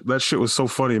 That shit was so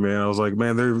funny, man. I was like,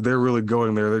 man, they're really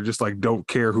going there. They're just like don't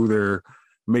care who they're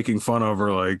making fun of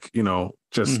or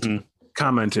just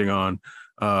commenting on.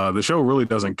 The show really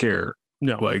doesn't care.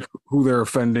 No, like who they're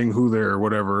offending, who they're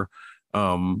whatever.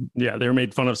 They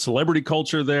made fun of celebrity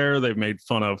culture there. They've made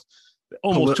fun of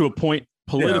almost to a point.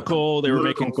 Political. Yeah, they were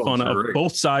making fun of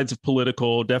both sides of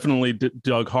political. Definitely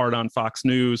dug hard on Fox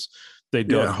News. They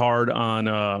dug hard on.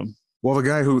 The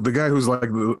guy who's like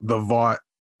the Vought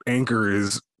anchor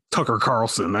is Tucker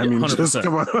Carlson. I mean, 100%. Just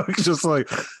come on, just like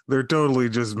they're totally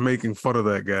just making fun of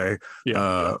that guy.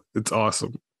 Yeah, it's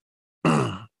awesome.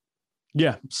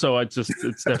 Yeah, so it's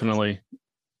definitely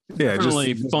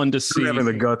definitely just fun to see. Having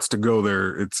the guts to go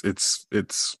there, it's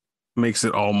makes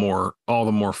it all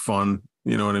the more fun.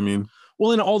 You know what I mean?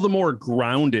 Well, and all the more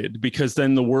grounded because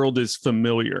then the world is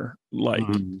familiar. Like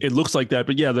it looks like that,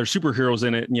 but yeah, there's superheroes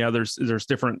in it, and yeah, there's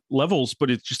different levels, but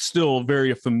it's just still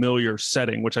very a familiar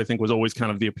setting, which I think was always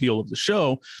kind of the appeal of the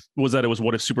show, was that it was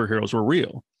what if superheroes were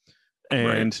real,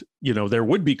 and there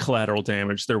would be collateral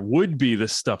damage, there would be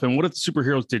this stuff, and what if the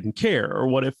superheroes didn't care, or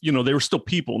what if they were still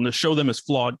people, and to show them as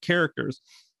flawed characters.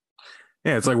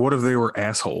 Yeah, it's like what if they were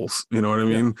assholes? You know what I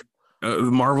mean?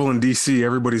 Marvel and DC,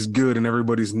 everybody's good and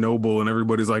everybody's noble and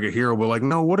everybody's like a hero, but like,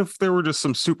 no, what if there were just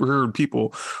some superhero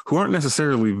people who aren't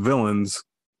necessarily villains,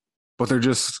 but they're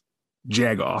just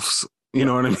jagoffs? You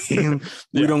know what I mean?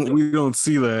 We don't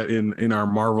see that in our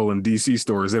Marvel and DC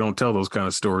stories. They don't tell those kind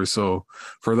of stories. So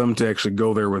for them to actually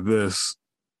go there with this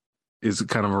is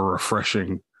kind of a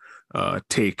refreshing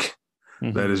take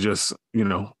that is just,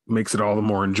 makes it all the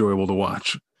more enjoyable to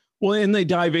watch. Well, and they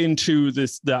dive into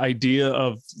the idea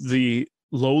of the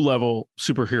low-level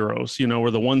superheroes,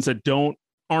 or the ones that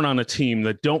aren't on a team,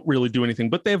 that don't really do anything,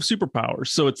 but they have superpowers.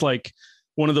 So it's like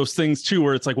one of those things too,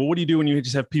 where it's like, well, what do you do when you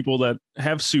just have people that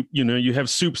have you have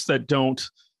soups that don't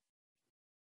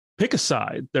pick a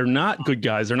side. They're not good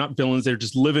guys. They're not villains. They're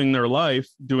just living their life,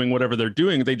 doing whatever they're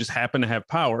doing. They just happen to have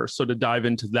power. So to dive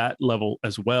into that level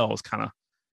as well is kind of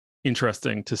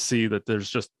interesting to see that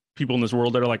there's just people in this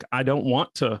world that are like, I don't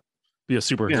want to be a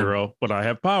superhero, but I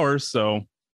have powers, so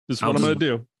this is what I'm going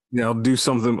to do. Yeah, I'll do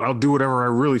something. I'll do whatever I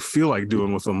really feel like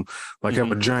doing with them. Like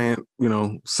have a giant,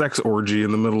 sex orgy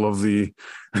in the middle of the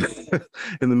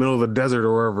in the middle of the desert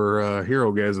or wherever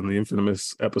Hero Gaz in the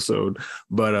infamous episode.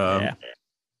 But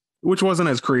which wasn't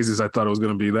as crazy as I thought it was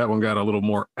going to be. That one got a little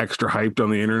more extra hyped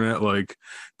on the internet. Like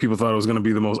people thought it was going to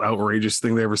be the most outrageous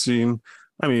thing they ever seen.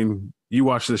 I mean, you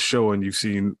watch this show and you've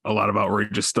seen a lot of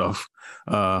outrageous stuff.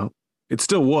 It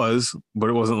still was, but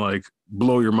it wasn't like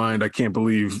blow your mind. I can't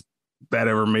believe that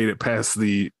ever made it past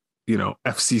the,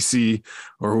 FCC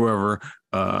or whoever.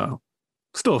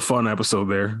 Still a fun episode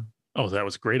there. Oh, that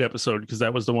was a great episode because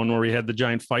that was the one where we had the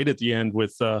giant fight at the end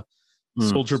with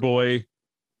Soldier Boy,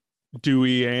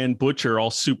 Dewey, and Butcher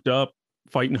all souped up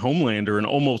fighting Homelander and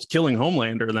almost killing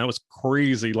Homelander. And that was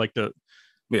crazy. Like to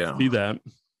see that.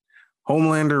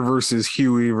 Homelander versus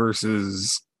Huey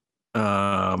versus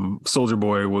Soldier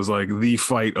Boy was like the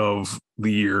fight of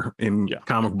the year in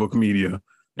comic book media.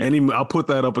 I'll put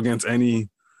that up against any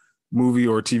movie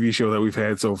or TV show that we've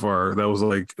had so far. That was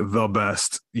like the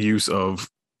best use of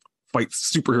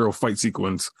superhero fight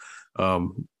sequence. That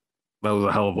was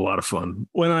a hell of a lot of fun.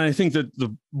 When I think that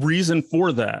the reason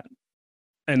for that,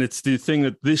 and it's the thing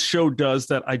that this show does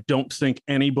that I don't think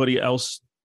anybody else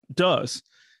does,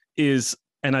 is,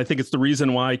 and I think it's the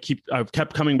reason why I've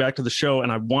kept coming back to the show,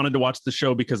 and I wanted to watch the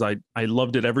show because I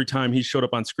loved it every time he showed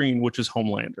up on screen, which is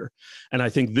Homelander. And I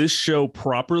think this show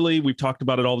properly, we've talked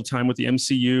about it all the time with the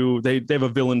MCU. They have a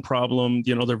villain problem.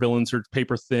 Their villains are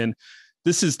paper thin.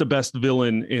 This is the best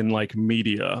villain in like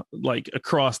media, like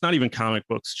across, not even comic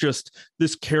books, just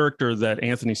this character that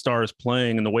Anthony Starr is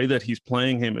playing, and the way that he's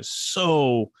playing him is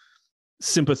so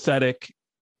sympathetic,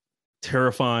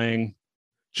 terrifying.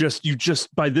 You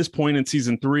just by this point in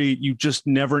season 3, you just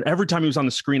never, every time he was on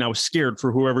the screen, I was scared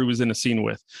for whoever he was in a scene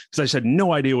with, because I just had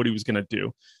no idea what he was going to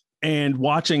do. And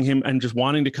watching him and just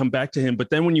wanting to come back to him. But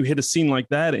then when you hit a scene like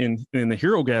that in the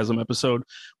Hero-gasm episode,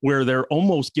 where they're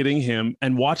almost getting him,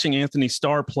 and watching Anthony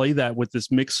Starr play that with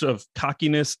this mix of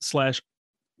cockiness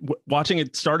 / watching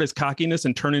it start as cockiness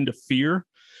and turn into fear,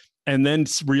 and then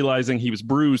realizing he was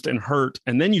bruised and hurt.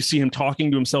 And then you see him talking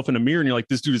to himself in a mirror and you're like,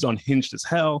 this dude is unhinged as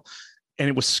hell. And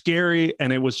it was scary.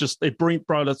 And it was just, it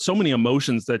brought out so many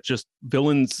emotions that just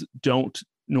villains don't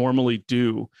normally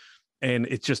do. And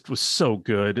it just was so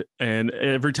good. And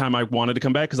every time I wanted to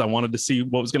come back because I wanted to see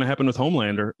what was going to happen with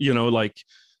Homelander. Like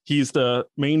he's the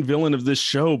main villain of this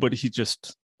show, but he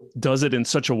just does it in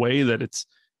such a way that it's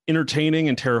entertaining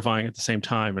and terrifying at the same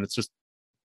time. And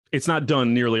it's not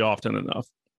done nearly often enough.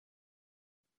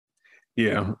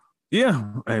 Yeah.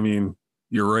 Yeah. I mean,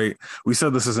 you're right. We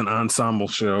said this is an ensemble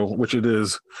show, which it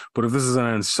is. But if this is an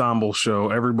ensemble show,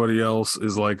 everybody else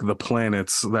is like the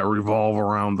planets that revolve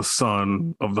around the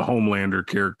sun of the Homelander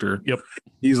character. Yep.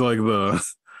 He's like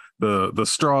the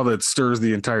straw that stirs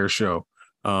the entire show.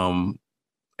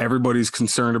 Everybody's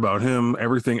concerned about him.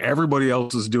 Everything everybody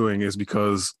else is doing is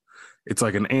because it's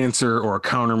like an answer or a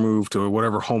counter move to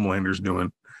whatever Homelander's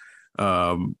doing.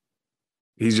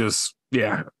 He's just,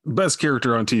 best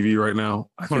character on TV right now.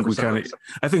 I think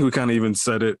 100%. we kind of even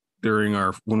said it during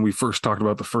when we first talked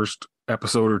about the first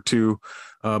episode or two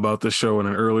about this show in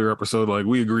an earlier episode. Like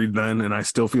we agreed then, and I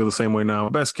still feel the same way now.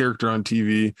 Best character on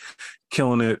TV,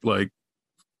 killing it, like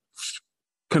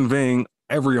conveying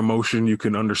every emotion you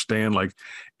can understand, like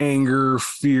anger,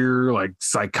 fear, like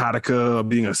psychotica,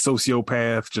 being a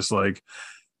sociopath, just like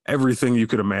everything you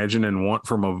could imagine and want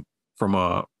from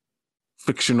a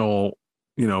fictional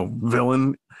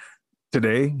villain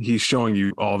today. He's showing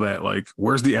you all that. Like,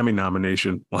 where's the Emmy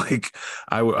nomination? Like,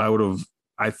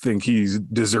 I think he's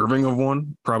deserving of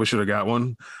one. Probably should have got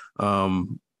one.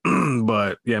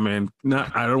 But yeah, man,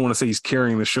 I don't want to say he's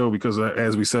carrying the show because,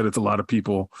 as we said, it's a lot of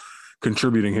people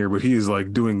contributing here, but he is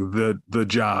like doing the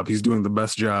job. He's doing the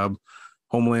best job.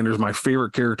 Homelander's my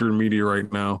favorite character in media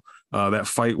right now. That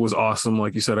fight was awesome.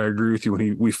 Like you said, I agree with you.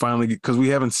 When we finally, because we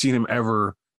haven't seen him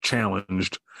ever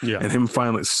challenged, and him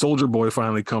finally, Soldier Boy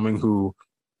finally coming, who,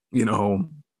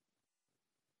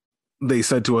 they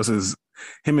said to us is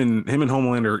him and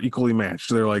Homelander are equally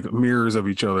matched. They're like mirrors of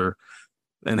each other,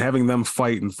 and having them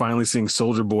fight and finally seeing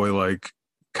Soldier Boy like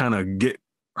kind of get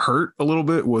hurt a little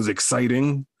bit was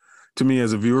exciting to me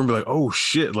as a viewer, and be like, oh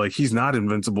shit, like he's not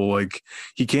invincible. Like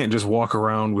he can't just walk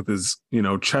around with his,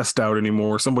 chest out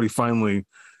anymore. Somebody finally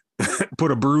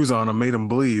put a bruise on him, made him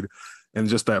bleed. And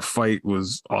just that fight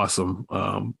was awesome.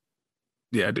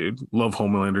 Yeah, dude, love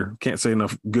Homelander. Can't say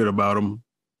enough good about him.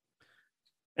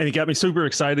 And he got me super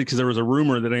excited because there was a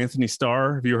rumor that Anthony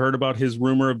Starr, have you heard about his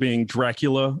rumor of being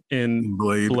Dracula in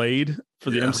Blade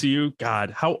for the MCU?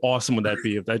 God, how awesome would that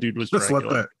be if that dude was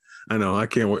Dracula? I know. I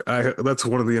can't wait. That's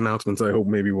one of the announcements I hope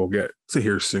maybe we'll get to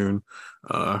hear soon.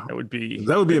 That would be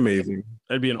amazing.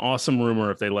 That'd be an awesome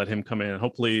rumor if they let him come in.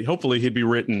 Hopefully he'd be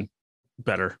written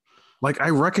better. Like I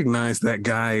recognize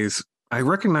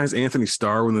Anthony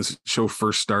Starr when this show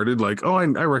first started. Like, oh, I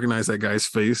recognize that guy's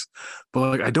face, but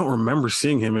like I don't remember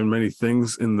seeing him in many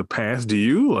things in the past. Do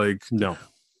you? Like, no.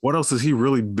 What else has he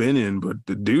really been in? But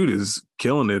the dude is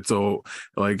killing it. So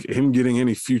like him getting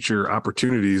any future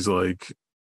opportunities, like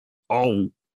all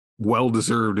well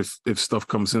deserved if stuff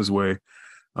comes his way.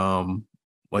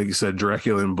 Like you said,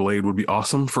 Dracula and Blade would be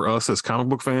awesome for us as comic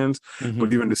book fans,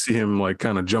 but even to see him like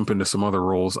kind of jump into some other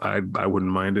roles, I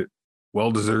wouldn't mind it. Well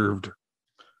deserved.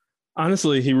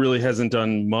 Honestly, he really hasn't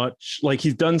done much. Like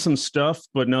he's done some stuff,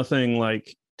 but nothing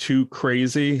like too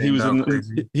crazy. He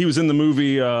was in the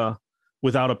movie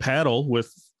Without a Paddle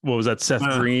with what was that, Seth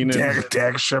Green and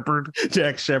Dax Shepard.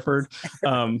 Dax Shepard.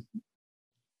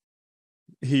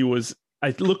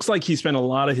 It looks like he spent a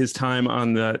lot of his time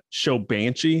on the show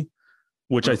Banshee,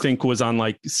 which I think was on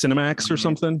like Cinemax or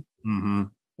something.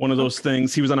 One of those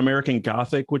things. He was on American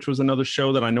Gothic, which was another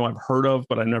show that I know I've heard of,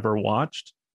 but I never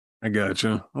watched. I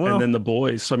gotcha. Well, and then The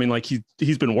Boys. So I mean, like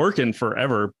he's been working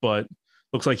forever, but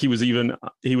looks like he was even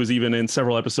in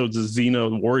several episodes of Xena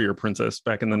the Warrior Princess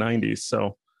back in the 90s.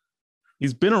 So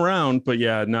he's been around, but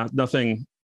yeah, nothing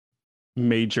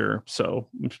major. So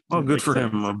good for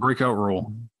him. A breakout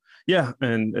role. Yeah,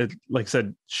 and it, like I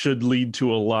said, should lead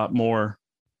to a lot more.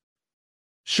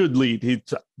 He's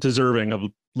deserving of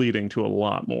leading to a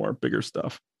lot more bigger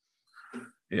stuff.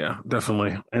 Yeah,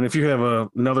 definitely. And if you have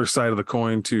another side of the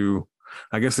coin to,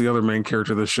 I guess the other main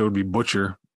character of this show would be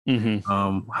Butcher.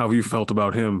 How have you felt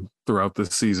about him throughout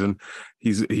this season?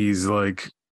 He's like,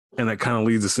 and that kind of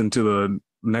leads us into the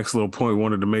next little point we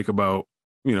wanted to make about,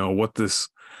 what this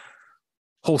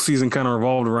whole season kind of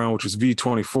revolved around, which is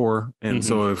V24. And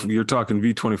so if you're talking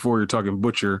V24, you're talking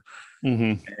Butcher.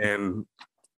 And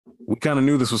we kind of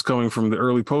knew this was coming from the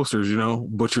early posters.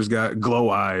 Butcher's got glow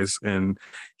eyes, and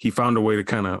he found a way to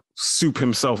kind of soup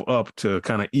himself up to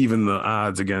kind of even the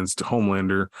odds against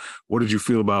Homelander. What did you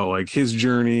feel about like his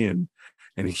journey and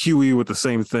Huey with the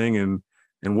same thing?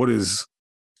 And what is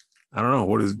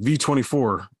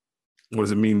V24? What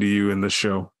does it mean to you in this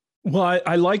show? Well,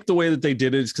 I like the way that they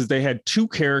did it because they had two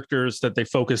characters that they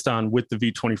focused on with the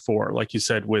V24, like you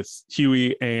said, with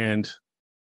Huey and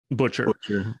Butcher.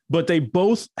 But they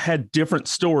both had different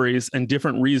stories and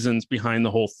different reasons behind the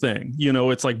whole thing.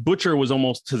 It's like Butcher was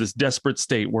almost to this desperate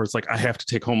state where it's like, I have to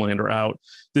take Homelander out.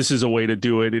 This is a way to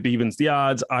do it. It evens the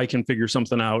odds. I can figure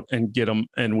something out and get him,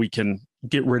 and we can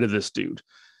get rid of this dude.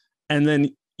 And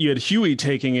then you had Huey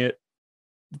taking it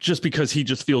just because he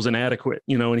just feels inadequate,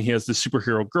 and he has this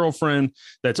superhero girlfriend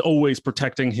that's always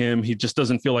protecting him. He just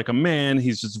doesn't feel like a man.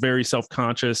 He's just very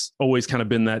self-conscious, always kind of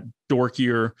been that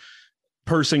dorkier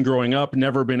person growing up,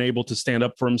 never been able to stand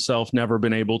up for himself, never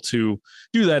been able to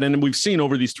do that. And we've seen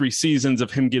over these 3 seasons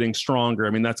of him getting stronger.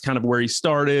 I mean, that's kind of where he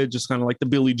started, just kind of like the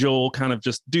Billy Joel kind of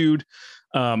just dude,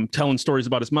 telling stories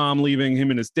about his mom leaving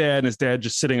him and his dad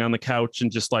just sitting on the couch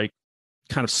and just like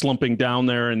kind of slumping down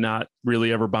there and not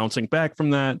really ever bouncing back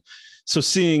from that. So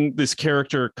seeing this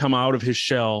character come out of his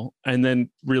shell and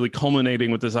then really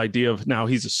culminating with this idea of now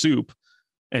he's a soup,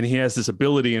 and he has this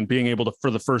ability and being able to, for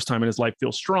the first time in his life,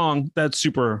 feel strong. That's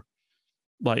super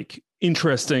like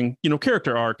interesting,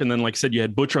 character arc. And then, like I said, you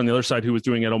had Butcher on the other side who was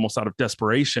doing it almost out of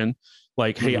desperation.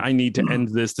 Like, hey, I need to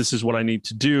end this. This is what I need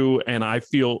to do. And I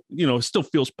feel, still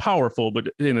feels powerful, but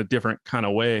in a different kind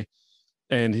of way.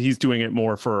 And he's doing it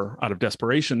more out of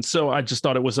desperation. So I just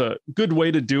thought it was a good way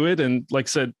to do it. And like I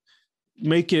said,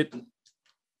 make it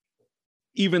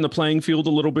even the playing field a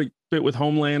little bit with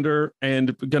Homelander,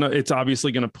 and it's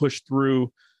obviously gonna push through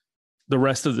the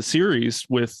rest of the series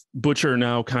with Butcher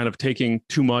now kind of taking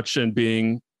too much and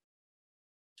being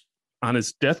on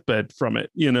his deathbed from it,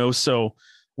 so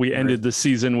we ended the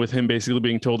season with him basically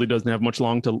being told he doesn't have much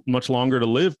longer to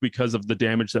live because of the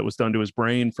damage that was done to his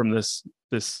brain from this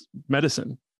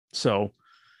medicine. So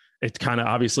it kind of,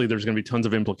 obviously there's going to be tons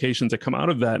of implications that come out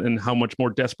of that, and how much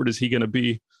more desperate is he going to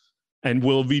be? And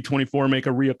will V24 make a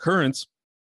reoccurrence?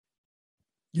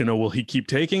 Will he keep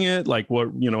taking it? Like what,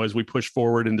 as we push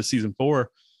forward into season 4,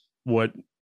 what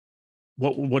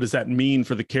does that mean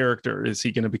for the character? Is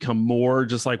he going to become more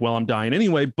just like, well, I'm dying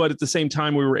anyway? But at the same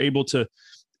time, we were able to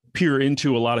peer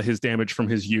into a lot of his damage from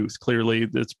his youth. Clearly,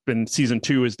 it's been season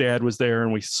 2. His dad was there,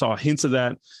 and we saw hints of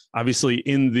that. Obviously,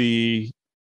 it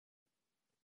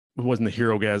wasn't the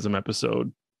Herogasm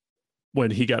episode when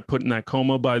he got put in that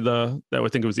coma I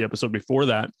think it was the episode before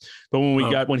that. But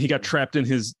when he got trapped in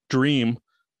his dream,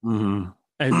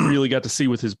 and really got to see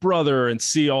with his brother and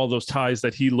see all those ties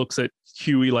that he looks at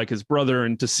Huey like his brother,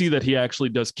 and to see that he actually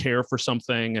does care for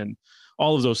something and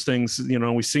all of those things.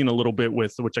 We've seen a little bit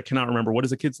with, which I cannot remember. What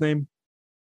is the kid's name?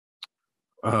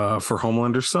 For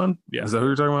Homelander's son? Yeah. Is that who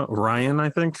you're talking about? Ryan, I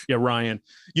think. Yeah, Ryan.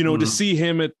 To see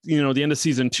him at, the end of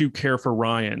season 2 care for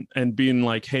Ryan and being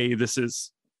like, hey, this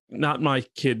is not my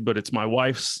kid, but it's my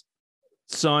wife's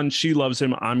son. She loves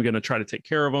him. I'm going to try to take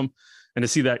care of him. And to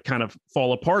see that kind of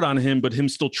fall apart on him, but him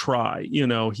still try,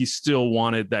 he still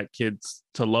wanted that kid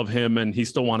to love him, and he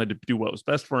still wanted to do what was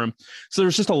best for him. So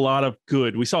there's just a lot of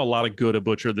good. We saw a lot of good of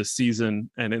Butcher this season.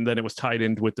 And then it was tied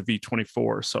in with the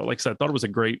V24. So like I said, I thought it was a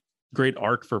great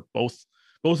arc for both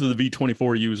of the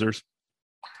V24 users.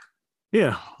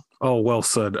 Yeah. Oh, well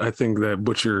said. I think that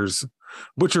Butcher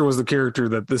was the character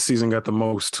that this season got the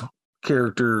most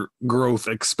character growth,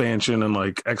 expansion, and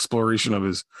like exploration of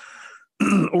his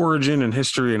origin and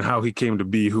history and how he came to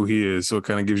be who he is. So it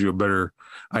kind of gives you a better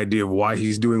idea of why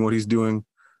he's doing what he's doing.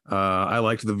 I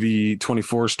liked the V24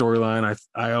 storyline.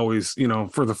 I always,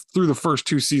 through the first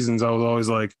 2 seasons, I was always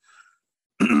like,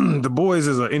 the boys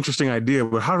is an interesting idea,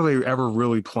 but how do they ever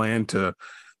really plan to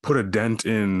put a dent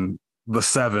in the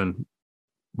 7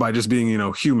 by just being,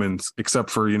 humans, except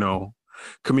for,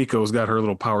 Kamiko's got her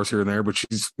little powers here and there, but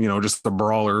she's, just a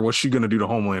brawler. What's she going to do to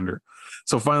Homelander?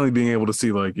 So finally being able to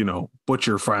see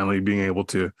Butcher finally being able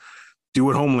to do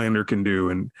what Homelander can do,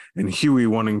 and Huey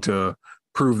wanting to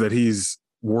prove that he's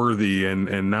worthy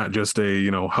and not just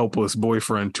a, helpless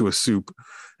boyfriend to a soup,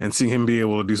 and seeing him be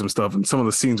able to do some stuff. And some of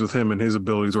the scenes with him and his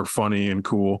abilities were funny and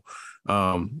cool.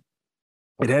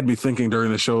 It had me thinking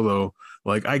during the show though,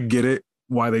 like, I get it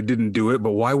why they didn't do it,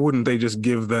 but why wouldn't they just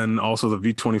give then also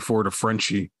the V24 to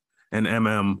Frenchie and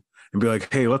MM and be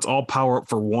like, hey, let's all power up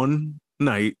for one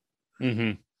night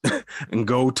and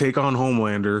go take on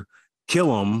Homelander,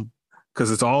 kill him,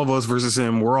 because it's all of us versus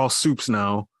him. We're all soups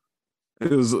now.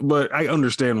 But I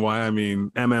understand why. I mean,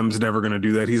 MM's never going to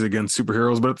do that. He's against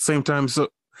superheroes, but at the same time,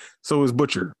 so is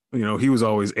Butcher. He was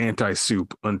always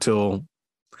anti-soup until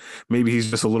maybe he's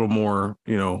just a little more,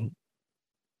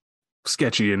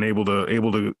 sketchy and able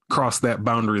to cross that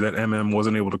boundary that MM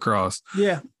wasn't able to cross.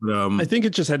 Yeah. I think it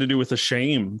just had to do with the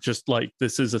shame. Just like,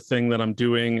 this is a thing that I'm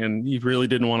doing, and he really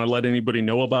didn't want to let anybody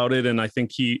know about it. And I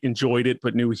think he enjoyed it,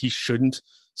 but knew he shouldn't.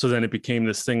 So then it became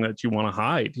this thing that you want to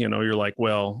hide. You're like,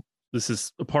 well, this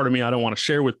is a part of me I don't want to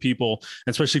share with people,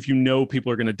 especially if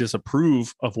people are going to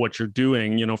disapprove of what you're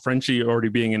doing. Frenchie already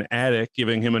being an addict,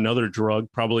 giving him another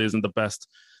drug probably isn't the best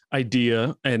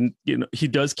idea. And he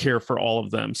does care for all of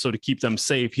them, so to keep them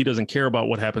safe, he doesn't care about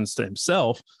what happens to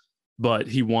himself, but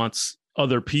he wants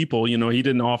other people. He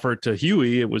didn't offer it to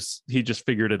Huey. He just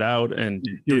figured it out and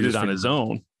did it on his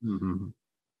own.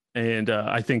 And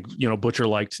I think Butcher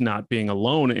liked not being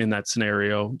alone in that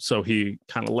scenario, so he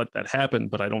kind of let that happen.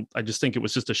 But I just think it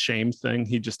was just a shame thing.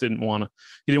 He just didn't want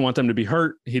them to be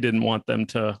hurt. He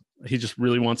just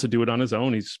really wants to do it on his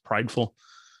own. He's prideful.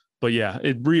 But yeah,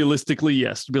 it realistically,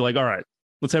 yes, to be like, all right,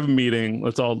 let's have a meeting.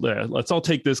 Let's all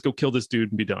take this, go kill this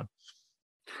dude and be done.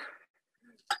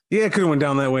 Yeah, it could have went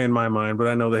down that way in my mind, but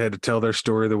I know they had to tell their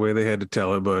story the way they had to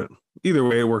tell it. But either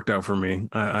way, it worked out for me.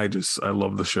 I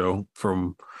love the show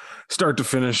from start to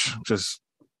finish. Just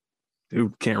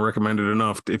can't recommend it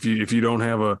enough. If you don't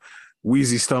have a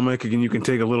wheezy stomach, again, you can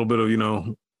take a little bit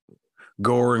of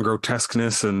gore and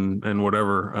grotesqueness and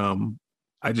whatever.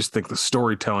 I just think the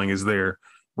storytelling is there.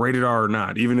 Rated R or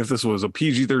not, even if this was a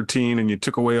PG-13 and you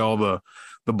took away all the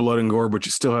blood and gore, but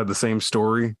you still had the same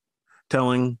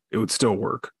storytelling, it would still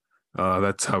work.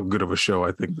 That's how good of a show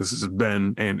I think this has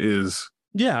been and is.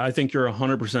 Yeah, I think you're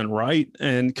 100% right.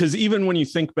 And because even when you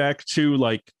think back to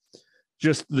like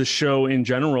just the show in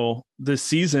general, this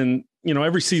season,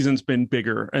 every season's been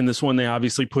bigger. And this one, they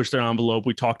obviously pushed their envelope.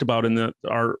 We talked about in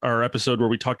our episode where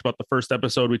we talked about the first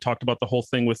episode, we talked about the whole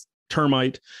thing with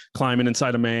Termite climbing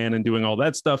inside a man and doing all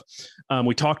that stuff.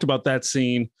 We talked about that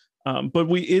scene. But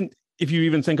if you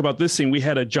even think about this scene, we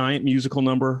had a giant musical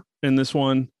number in this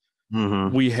one.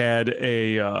 We had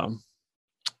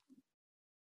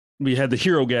we had the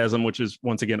Hero-gasm, which is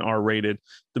once again R-rated.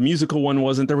 The musical one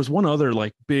wasn't. There was one other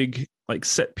like big like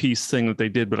set piece thing that they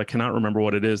did, but I cannot remember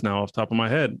what it is now off the top of my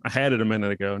head. I had it a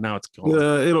minute ago. Now it's gone.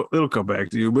 It'll come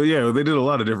back to you. But yeah, they did a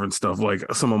lot of different stuff, like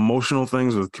some emotional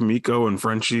things with Kamiko and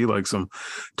Frenchie, like some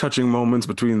touching moments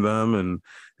between them,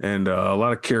 and a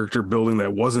lot of character building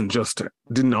that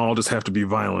didn't all just have to be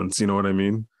violence. You know what I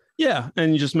mean? Yeah,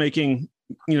 and just making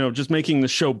the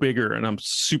show bigger. And I'm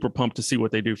super pumped to see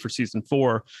what they do for season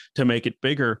 4 to make it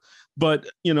bigger. But,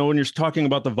 when you're talking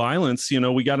about the violence,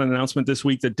 we got an announcement this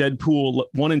week that Deadpool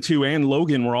 1 and 2 and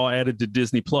Logan were all added to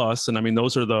Disney Plus. And I mean,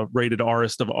 those are the rated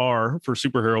R'est of R for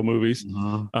superhero movies.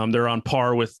 They're on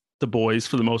par with The Boys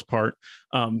for the most part.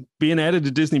 Being added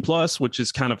to Disney Plus, which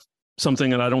is kind of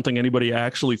something that I don't think anybody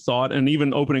actually thought. And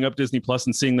even opening up Disney Plus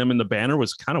and seeing them in the banner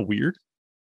was kind of weird.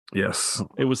 Yes.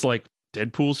 It was like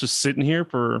Deadpool's just sitting here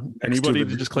for anybody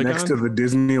to just click next on. to the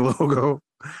Disney logo.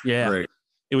 Yeah. Right.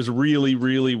 It was really,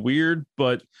 really weird.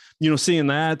 But, seeing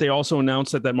that, they also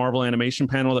announced at that Marvel Animation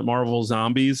panel that Marvel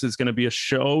Zombies is going to be a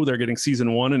show. They're getting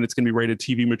season 1 and it's going to be rated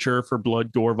TV mature for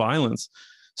blood, gore, violence.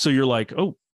 So you're like,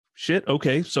 oh, shit.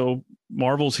 Okay. So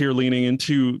Marvel's here leaning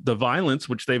into the violence,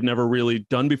 which they've never really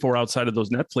done before outside of those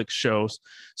Netflix shows.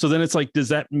 So then it's like, does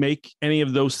that make any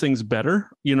of those things better?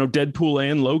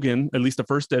 Deadpool and Logan, at least the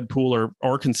first Deadpool,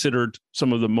 are considered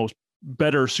some of the most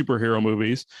better superhero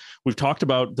movies. We've talked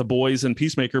about The Boys and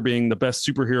Peacemaker being the best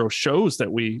superhero shows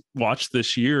that we watched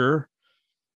this year,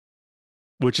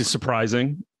 which is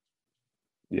surprising.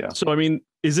 Yeah. So, I mean,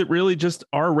 is it really just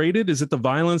R-rated? Is it the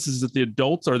violence? Is it the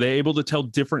adults? Are they able to tell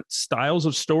different styles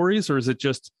of stories? Or is it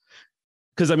just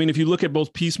because, I mean, if you look at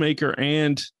both Peacemaker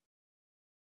and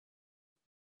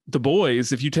The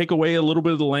Boys, if you take away a little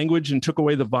bit of the language and took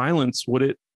away the violence, would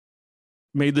it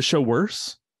made the show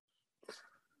worse?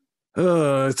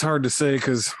 It's hard to say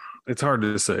because it's hard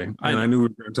to say. And I knew we were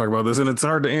going to talk about this, and it's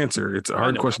hard to answer. It's a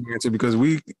hard question to answer because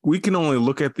we can only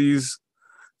look at these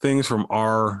things from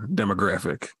our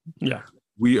demographic. Yeah.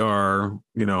 We are,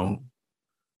 39,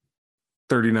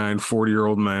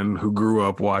 40-year-old men who grew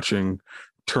up watching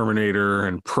Terminator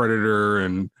and Predator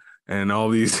and all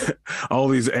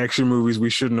these action movies we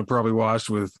shouldn't have probably watched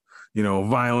with,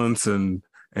 violence and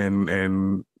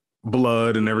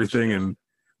blood and everything. And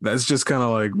that's just kind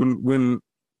of like when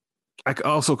I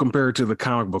also compare it to the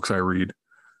comic books I read.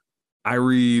 I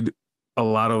read a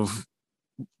lot of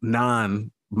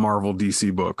non-Marvel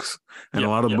DC books, and a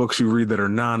lot of books you read that are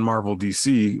non-Marvel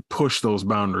DC push those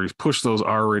boundaries, push those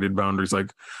R-rated boundaries,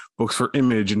 like books for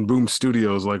Image and Boom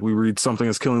Studios. Like we read Something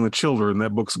Is Killing the Children.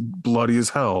 That book's bloody as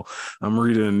hell. I'm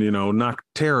reading,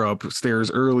 Nocterra upstairs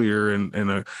earlier,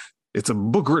 and it's a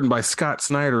book written by Scott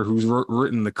Snyder, who's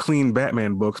written the clean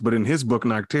Batman books. But in his book,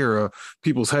 Nocterra,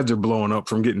 people's heads are blowing up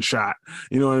from getting shot.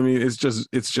 You know what I mean? It's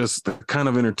just the kind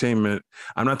of entertainment.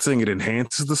 I'm not saying it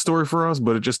enhances the story for us,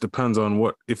 but it just depends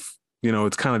on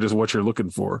it's kind of just what you're looking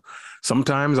for.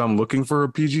 Sometimes I'm looking for a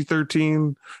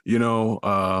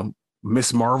PG-13,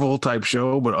 Miss Marvel type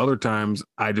show, but other times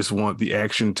I just want the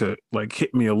action to like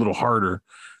hit me a little harder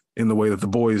in the way that The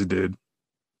Boys did.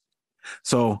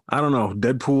 So I don't know.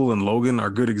 Deadpool and Logan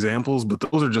are good examples, but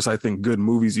those are just, I think, good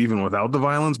movies even without the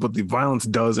violence, but the violence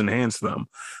does enhance them.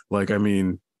 Like, I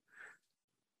mean,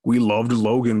 we loved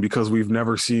Logan because we've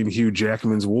never seen Hugh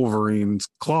Jackman's Wolverine's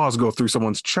claws go through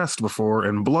someone's chest before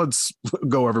and blood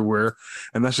go everywhere.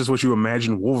 And that's just what you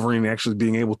imagine Wolverine actually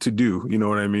being able to do. You know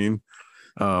what I mean?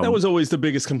 That was always the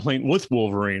biggest complaint with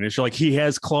Wolverine. It's like he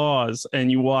has claws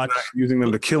and you watch using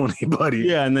them to kill anybody.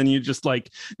 Yeah. And then you just like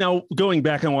now going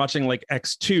back and watching like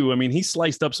X2, I mean, he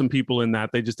sliced up some people in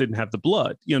that. They just didn't have the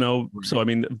blood, So, I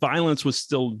mean, violence was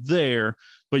still there.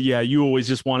 But yeah, you always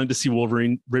just wanted to see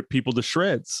Wolverine rip people to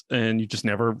shreds. And you just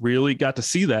never really got to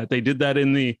see that. They did that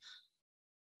in the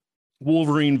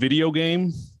Wolverine video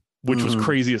game, which was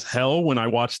crazy as hell when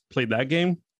I played that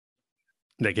game.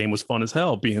 That game was fun as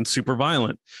hell, being super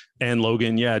violent. And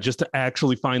Logan, just to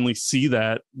actually finally see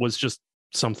that was just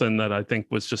something that I think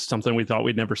was just something we thought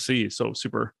we'd never see. So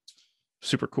super,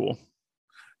 super cool.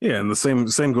 Yeah, and the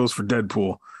same goes for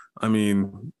Deadpool. I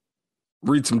mean,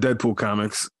 read some Deadpool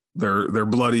comics. They're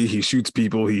bloody. He shoots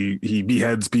people. He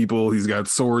beheads people. He's got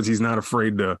swords. He's not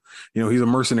afraid to, he's a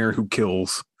mercenary who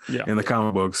kills in the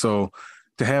comic book. So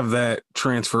to have that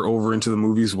transfer over into the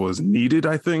movies was needed,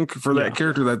 I think, for that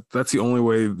character. That's the only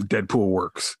way Deadpool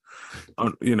works,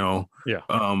 so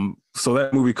that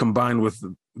movie combined with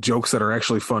jokes that are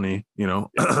actually funny,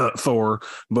 Thor,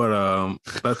 but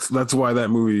that's why that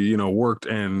movie, worked.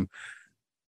 And,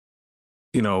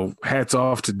 hats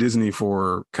off to Disney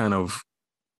for kind of,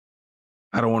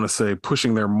 I don't want to say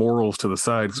pushing their morals to the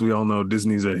side, because we all know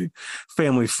Disney's a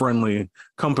family-friendly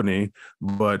company,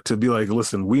 but to be like,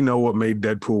 listen, we know what made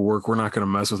Deadpool work. We're not going to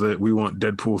mess with it. We want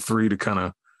Deadpool 3 to kind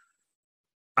of,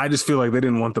 I just feel like they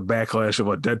didn't want the backlash of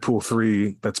a Deadpool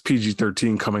 3 that's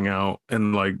PG-13 coming out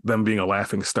and like them being a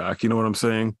laughing stock. You know what I'm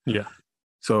saying? Yeah.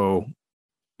 So,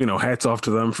 hats off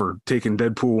to them for taking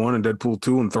Deadpool 1 and Deadpool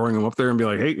 2 and throwing them up there and be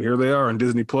like, hey, here they are on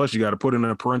Disney Plus. You got to put in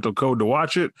a parental code to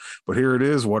watch it, but here it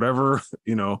is, whatever,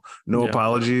 no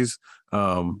apologies.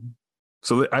 So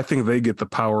I think they get the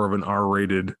power of an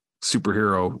R-rated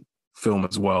superhero film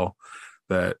as well.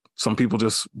 That some people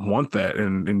just want that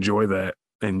and enjoy that,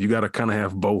 and you got to kind of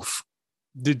have both.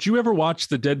 Did you ever watch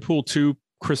the Deadpool 2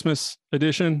 Christmas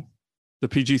edition, the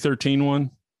PG-13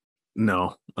 one?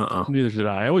 No. Neither did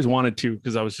I. I always wanted to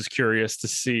because I was just curious to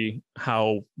see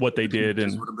what they did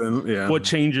and what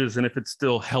changes and if it's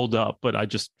still held up. But I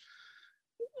just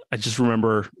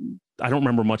remember, I don't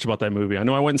remember much about that movie. I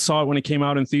know I went and saw it when it came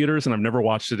out in theaters, and I've never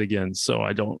watched it again. So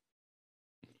I don't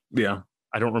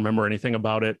remember anything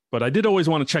about it. But I did always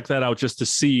want to check that out just to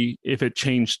see if it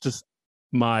changed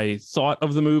my thought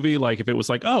of the movie. Like if it was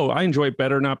like, oh, I enjoy it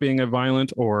better not being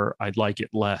violent, or I'd like it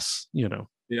less, you know.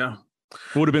 Yeah.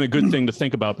 It would have been a good thing to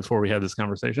think about before we had this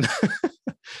conversation.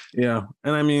 Yeah.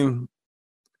 And I mean,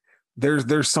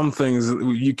 there's some things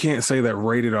you can't say that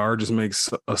rated R just makes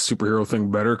a superhero thing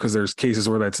better, because there's cases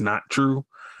where that's not true.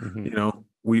 Mm-hmm. You know,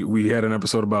 we had an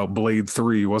episode about Blade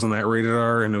 3. Wasn't that rated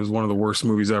R? And it was one of the worst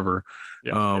movies ever.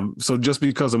 Yeah. So just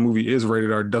because a movie is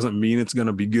rated R doesn't mean it's going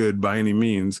to be good by any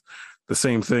means. The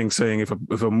same thing saying if a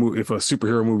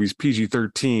superhero movie is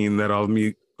PG-13, that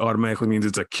automatically means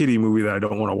it's a kiddie movie that I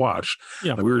don't want to watch.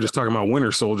 Yeah. Like we were just talking about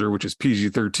Winter Soldier, which is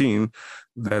PG-13.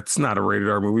 That's not a rated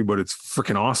R movie, but it's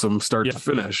freaking awesome start to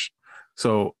finish.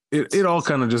 So it all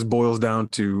kind of just boils down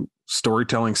to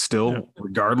storytelling still,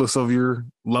 regardless of your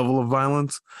level of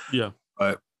violence. Yeah.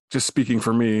 But just speaking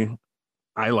for me,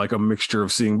 I like a mixture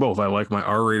of seeing both. I like my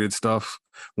R-rated stuff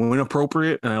when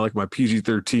appropriate, and I like my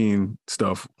PG-13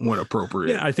 stuff when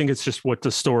appropriate. Yeah, I think it's just what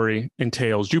the story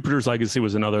entails. Jupiter's Legacy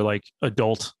was another like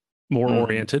adult, more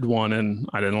oriented one, and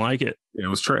I didn't like it. Yeah, it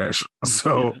was trash.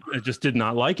 So I just did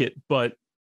not like it. But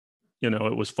you know,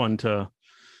 it was fun to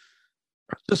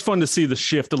see the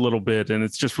shift a little bit, and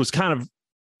it just was kind of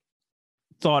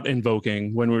thought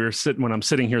invoking when I'm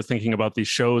sitting here thinking about these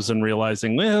shows and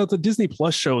realizing, well, the Disney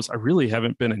Plus shows, I really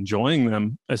haven't been enjoying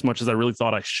them as much as I really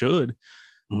thought I should.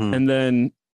 Mm-hmm. And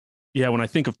then, when I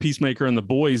think of Peacemaker and The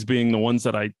Boys being the ones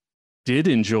that I did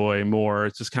enjoy more,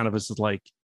 it's just kind of is like,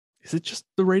 is it just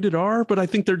the rated R? But I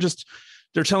think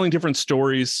they're telling different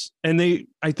stories. And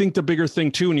I think the bigger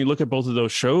thing too, when you look at both of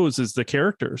those shows, is the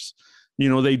characters. You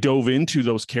know, they dove into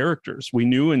those characters. We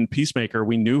knew in Peacemaker,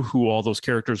 we knew who all those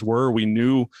characters were. We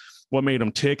knew what made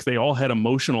them tick. They all had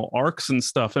emotional arcs and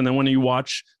stuff. And then when you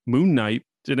watch Moon Knight,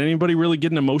 did anybody really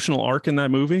get an emotional arc in that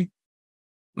movie?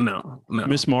 No.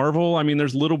 Miss Marvel, I mean,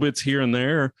 there's little bits here and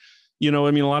there. You know,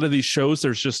 I mean, a lot of these shows,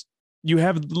 there's just, you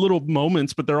have little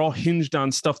moments, but they're all hinged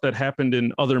on stuff that happened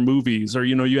in other movies. Or,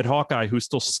 you know, you had Hawkeye, who's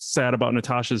still sad about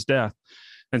Natasha's death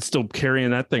and still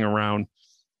carrying that thing around.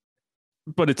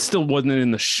 But it still wasn't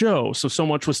in the show. So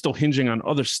much was still hinging on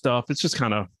other stuff. It's just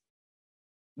kind of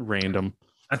random.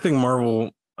 I think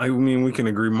Marvel, I mean, we can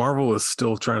agree, Marvel is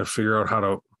still trying to figure out how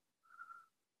to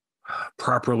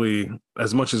properly,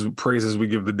 as much as praise as we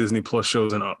give the Disney Plus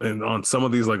shows and on some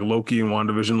of these like Loki and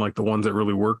WandaVision, like the ones that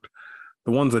really worked,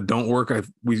 the ones that don't work,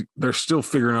 they're still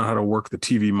figuring out how to work the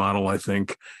TV model, I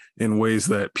think, in ways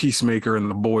that Peacemaker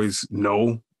and The Boys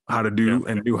know how to do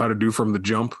and knew how to do from the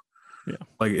jump. Yeah,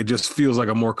 like it just feels like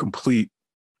a more complete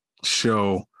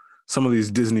show. Some of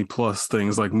these Disney Plus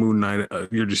things, like Moon Knight,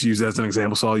 you're just used as an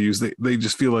example, so I'll use. They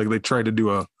just feel like they tried to do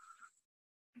a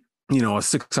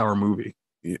 6-hour movie,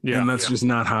 and that's just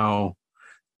not how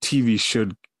TV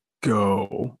should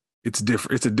go. It's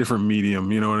different. It's a different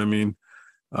medium. You know what I mean?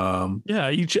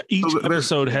 Each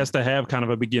episode has to have kind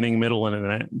of a beginning, middle, and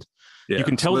an end. Yeah, you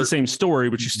can tell the same story,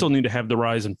 but you still need to have the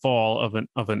rise and fall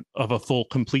of a full,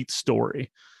 complete story.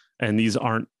 And these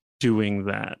aren't doing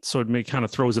that. So it kind of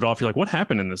throws it off. You're like, what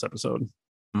happened in this episode?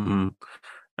 Mm-hmm.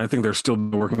 I think they're still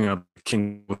working out the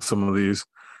king with some of these.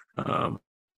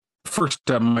 First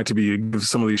step might be give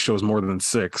some of these shows more than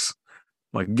 6.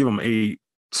 Like give them 8,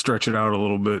 stretch it out a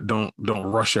little bit. Don't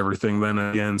rush everything then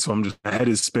again. So my head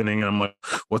is spinning. And I'm like,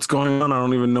 what's going on? I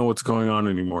don't even know what's going on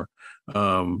anymore. I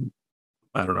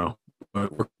don't know.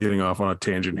 But we're getting off on a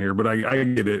tangent here, but I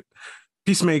get it.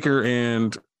 Peacemaker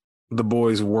and The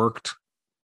Boys worked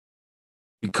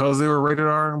because they were rated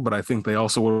R, but I think they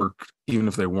also worked even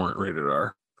if they weren't rated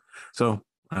R. So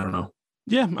I don't know.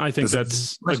 Yeah, I think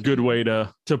that's a good way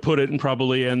to put it and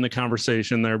probably end the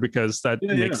conversation there, because that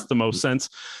makes the most sense.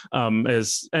 And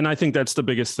I think that's the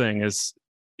biggest thing is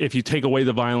if you take away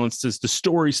the violence, is the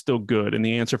story still good? And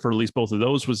the answer for at least both of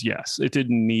those was yes. It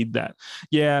didn't need that.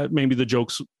 Yeah, maybe the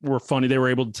jokes were funny. They were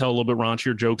able to tell a little bit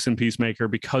raunchier jokes in Peacemaker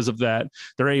because of that.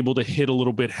 They're able to hit a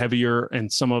little bit heavier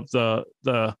and some of the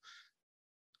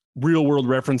real world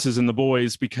references in The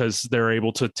Boys because they're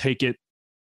able to take it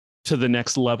to the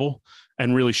next level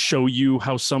and really show you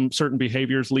how some certain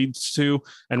behaviors leads to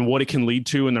and what it can lead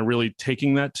to. And they're really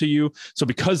taking that to you. So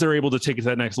because they're able to take it to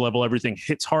that next level, everything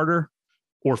hits harder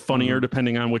or funnier,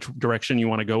 depending on which direction you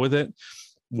want to go with it,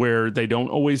 where they don't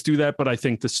always do that. But I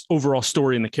think this overall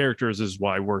story and the characters is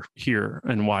why we're here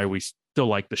and why we still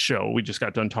like the show. We just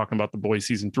got done talking about The Boys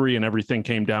season 3, and everything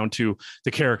came down to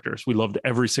the characters. We loved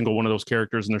every single one of those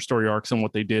characters and their story arcs and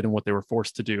what they did and what they were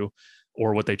forced to do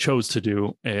or what they chose to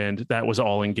do. And that was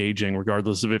all engaging,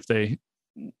 regardless of if they,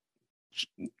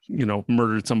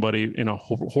 murdered somebody in a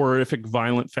horrific,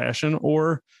 violent fashion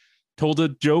or told a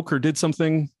joke or did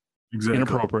something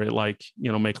inappropriate, like,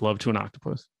 make love to an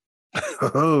octopus.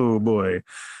 Oh boy.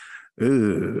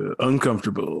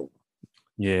 Uncomfortable.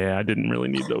 Yeah, I didn't really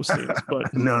need those scenes,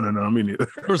 but no, me neither.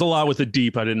 There was a lot with the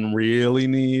Deep I didn't really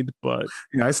need, but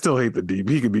yeah, I still hate the Deep.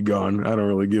 He could be gone. I don't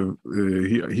really give.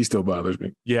 He still bothers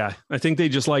me. Yeah, I think they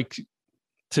just like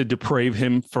to deprave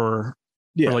him or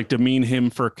like demean him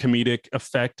for comedic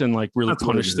effect and like really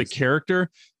punish the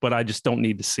character. But I just don't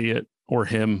need to see it or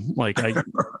him. Like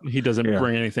he doesn't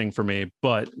bring anything for me.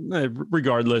 But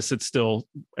regardless, it's still,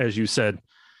 as you said,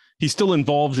 he's still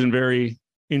involved in very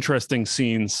interesting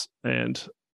scenes and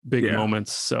big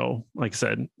moments. So like I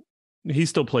said, he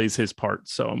still plays his part.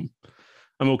 So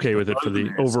I'm okay with it for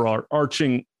the overall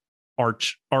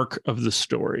arc of the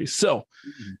story. So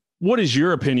what is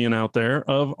your opinion out there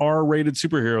of R-rated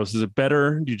superheroes? Is it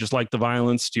better? Do you just like the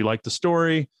violence? Do you like the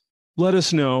story? Let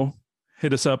us know.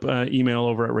 Hit us up, email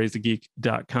over at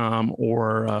raisethegeek.com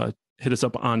or hit us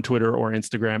up on Twitter or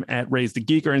Instagram at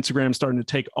raisethegeek. Our Instagram is starting to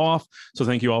take off. So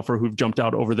thank you all for who've jumped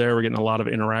out over there. We're getting a lot of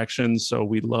interactions. So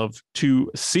we'd love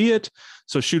to see it.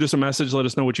 So shoot us a message. Let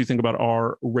us know what you think about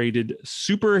R-rated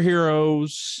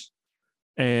superheroes.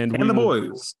 And the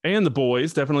boys. And the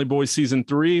boys. Definitely Boys season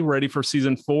 3. Ready for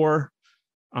season 4.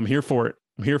 I'm here for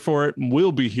it.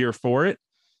 We'll be here for it.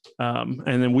 And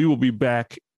then we will be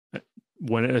back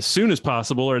as soon as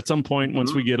possible, or at some point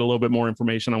once we get a little bit more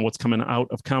information on what's coming out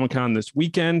of Comic-Con this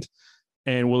weekend.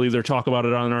 And we'll either talk about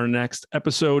it on our next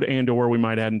episode or we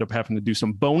might end up having to do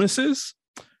some bonuses.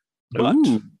 But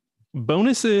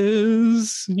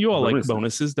bonuses, you all like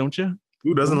bonuses, don't you?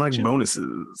 Who doesn't like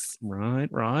bonuses?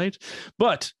 Right.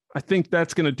 But I think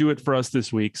that's going to do it for us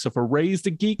this week. So for Raise the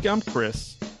Geek, I'm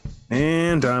Chris.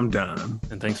 And I'm Don.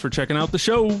 And thanks for checking out the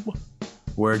show,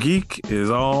 where geek is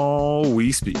all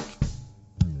we speak.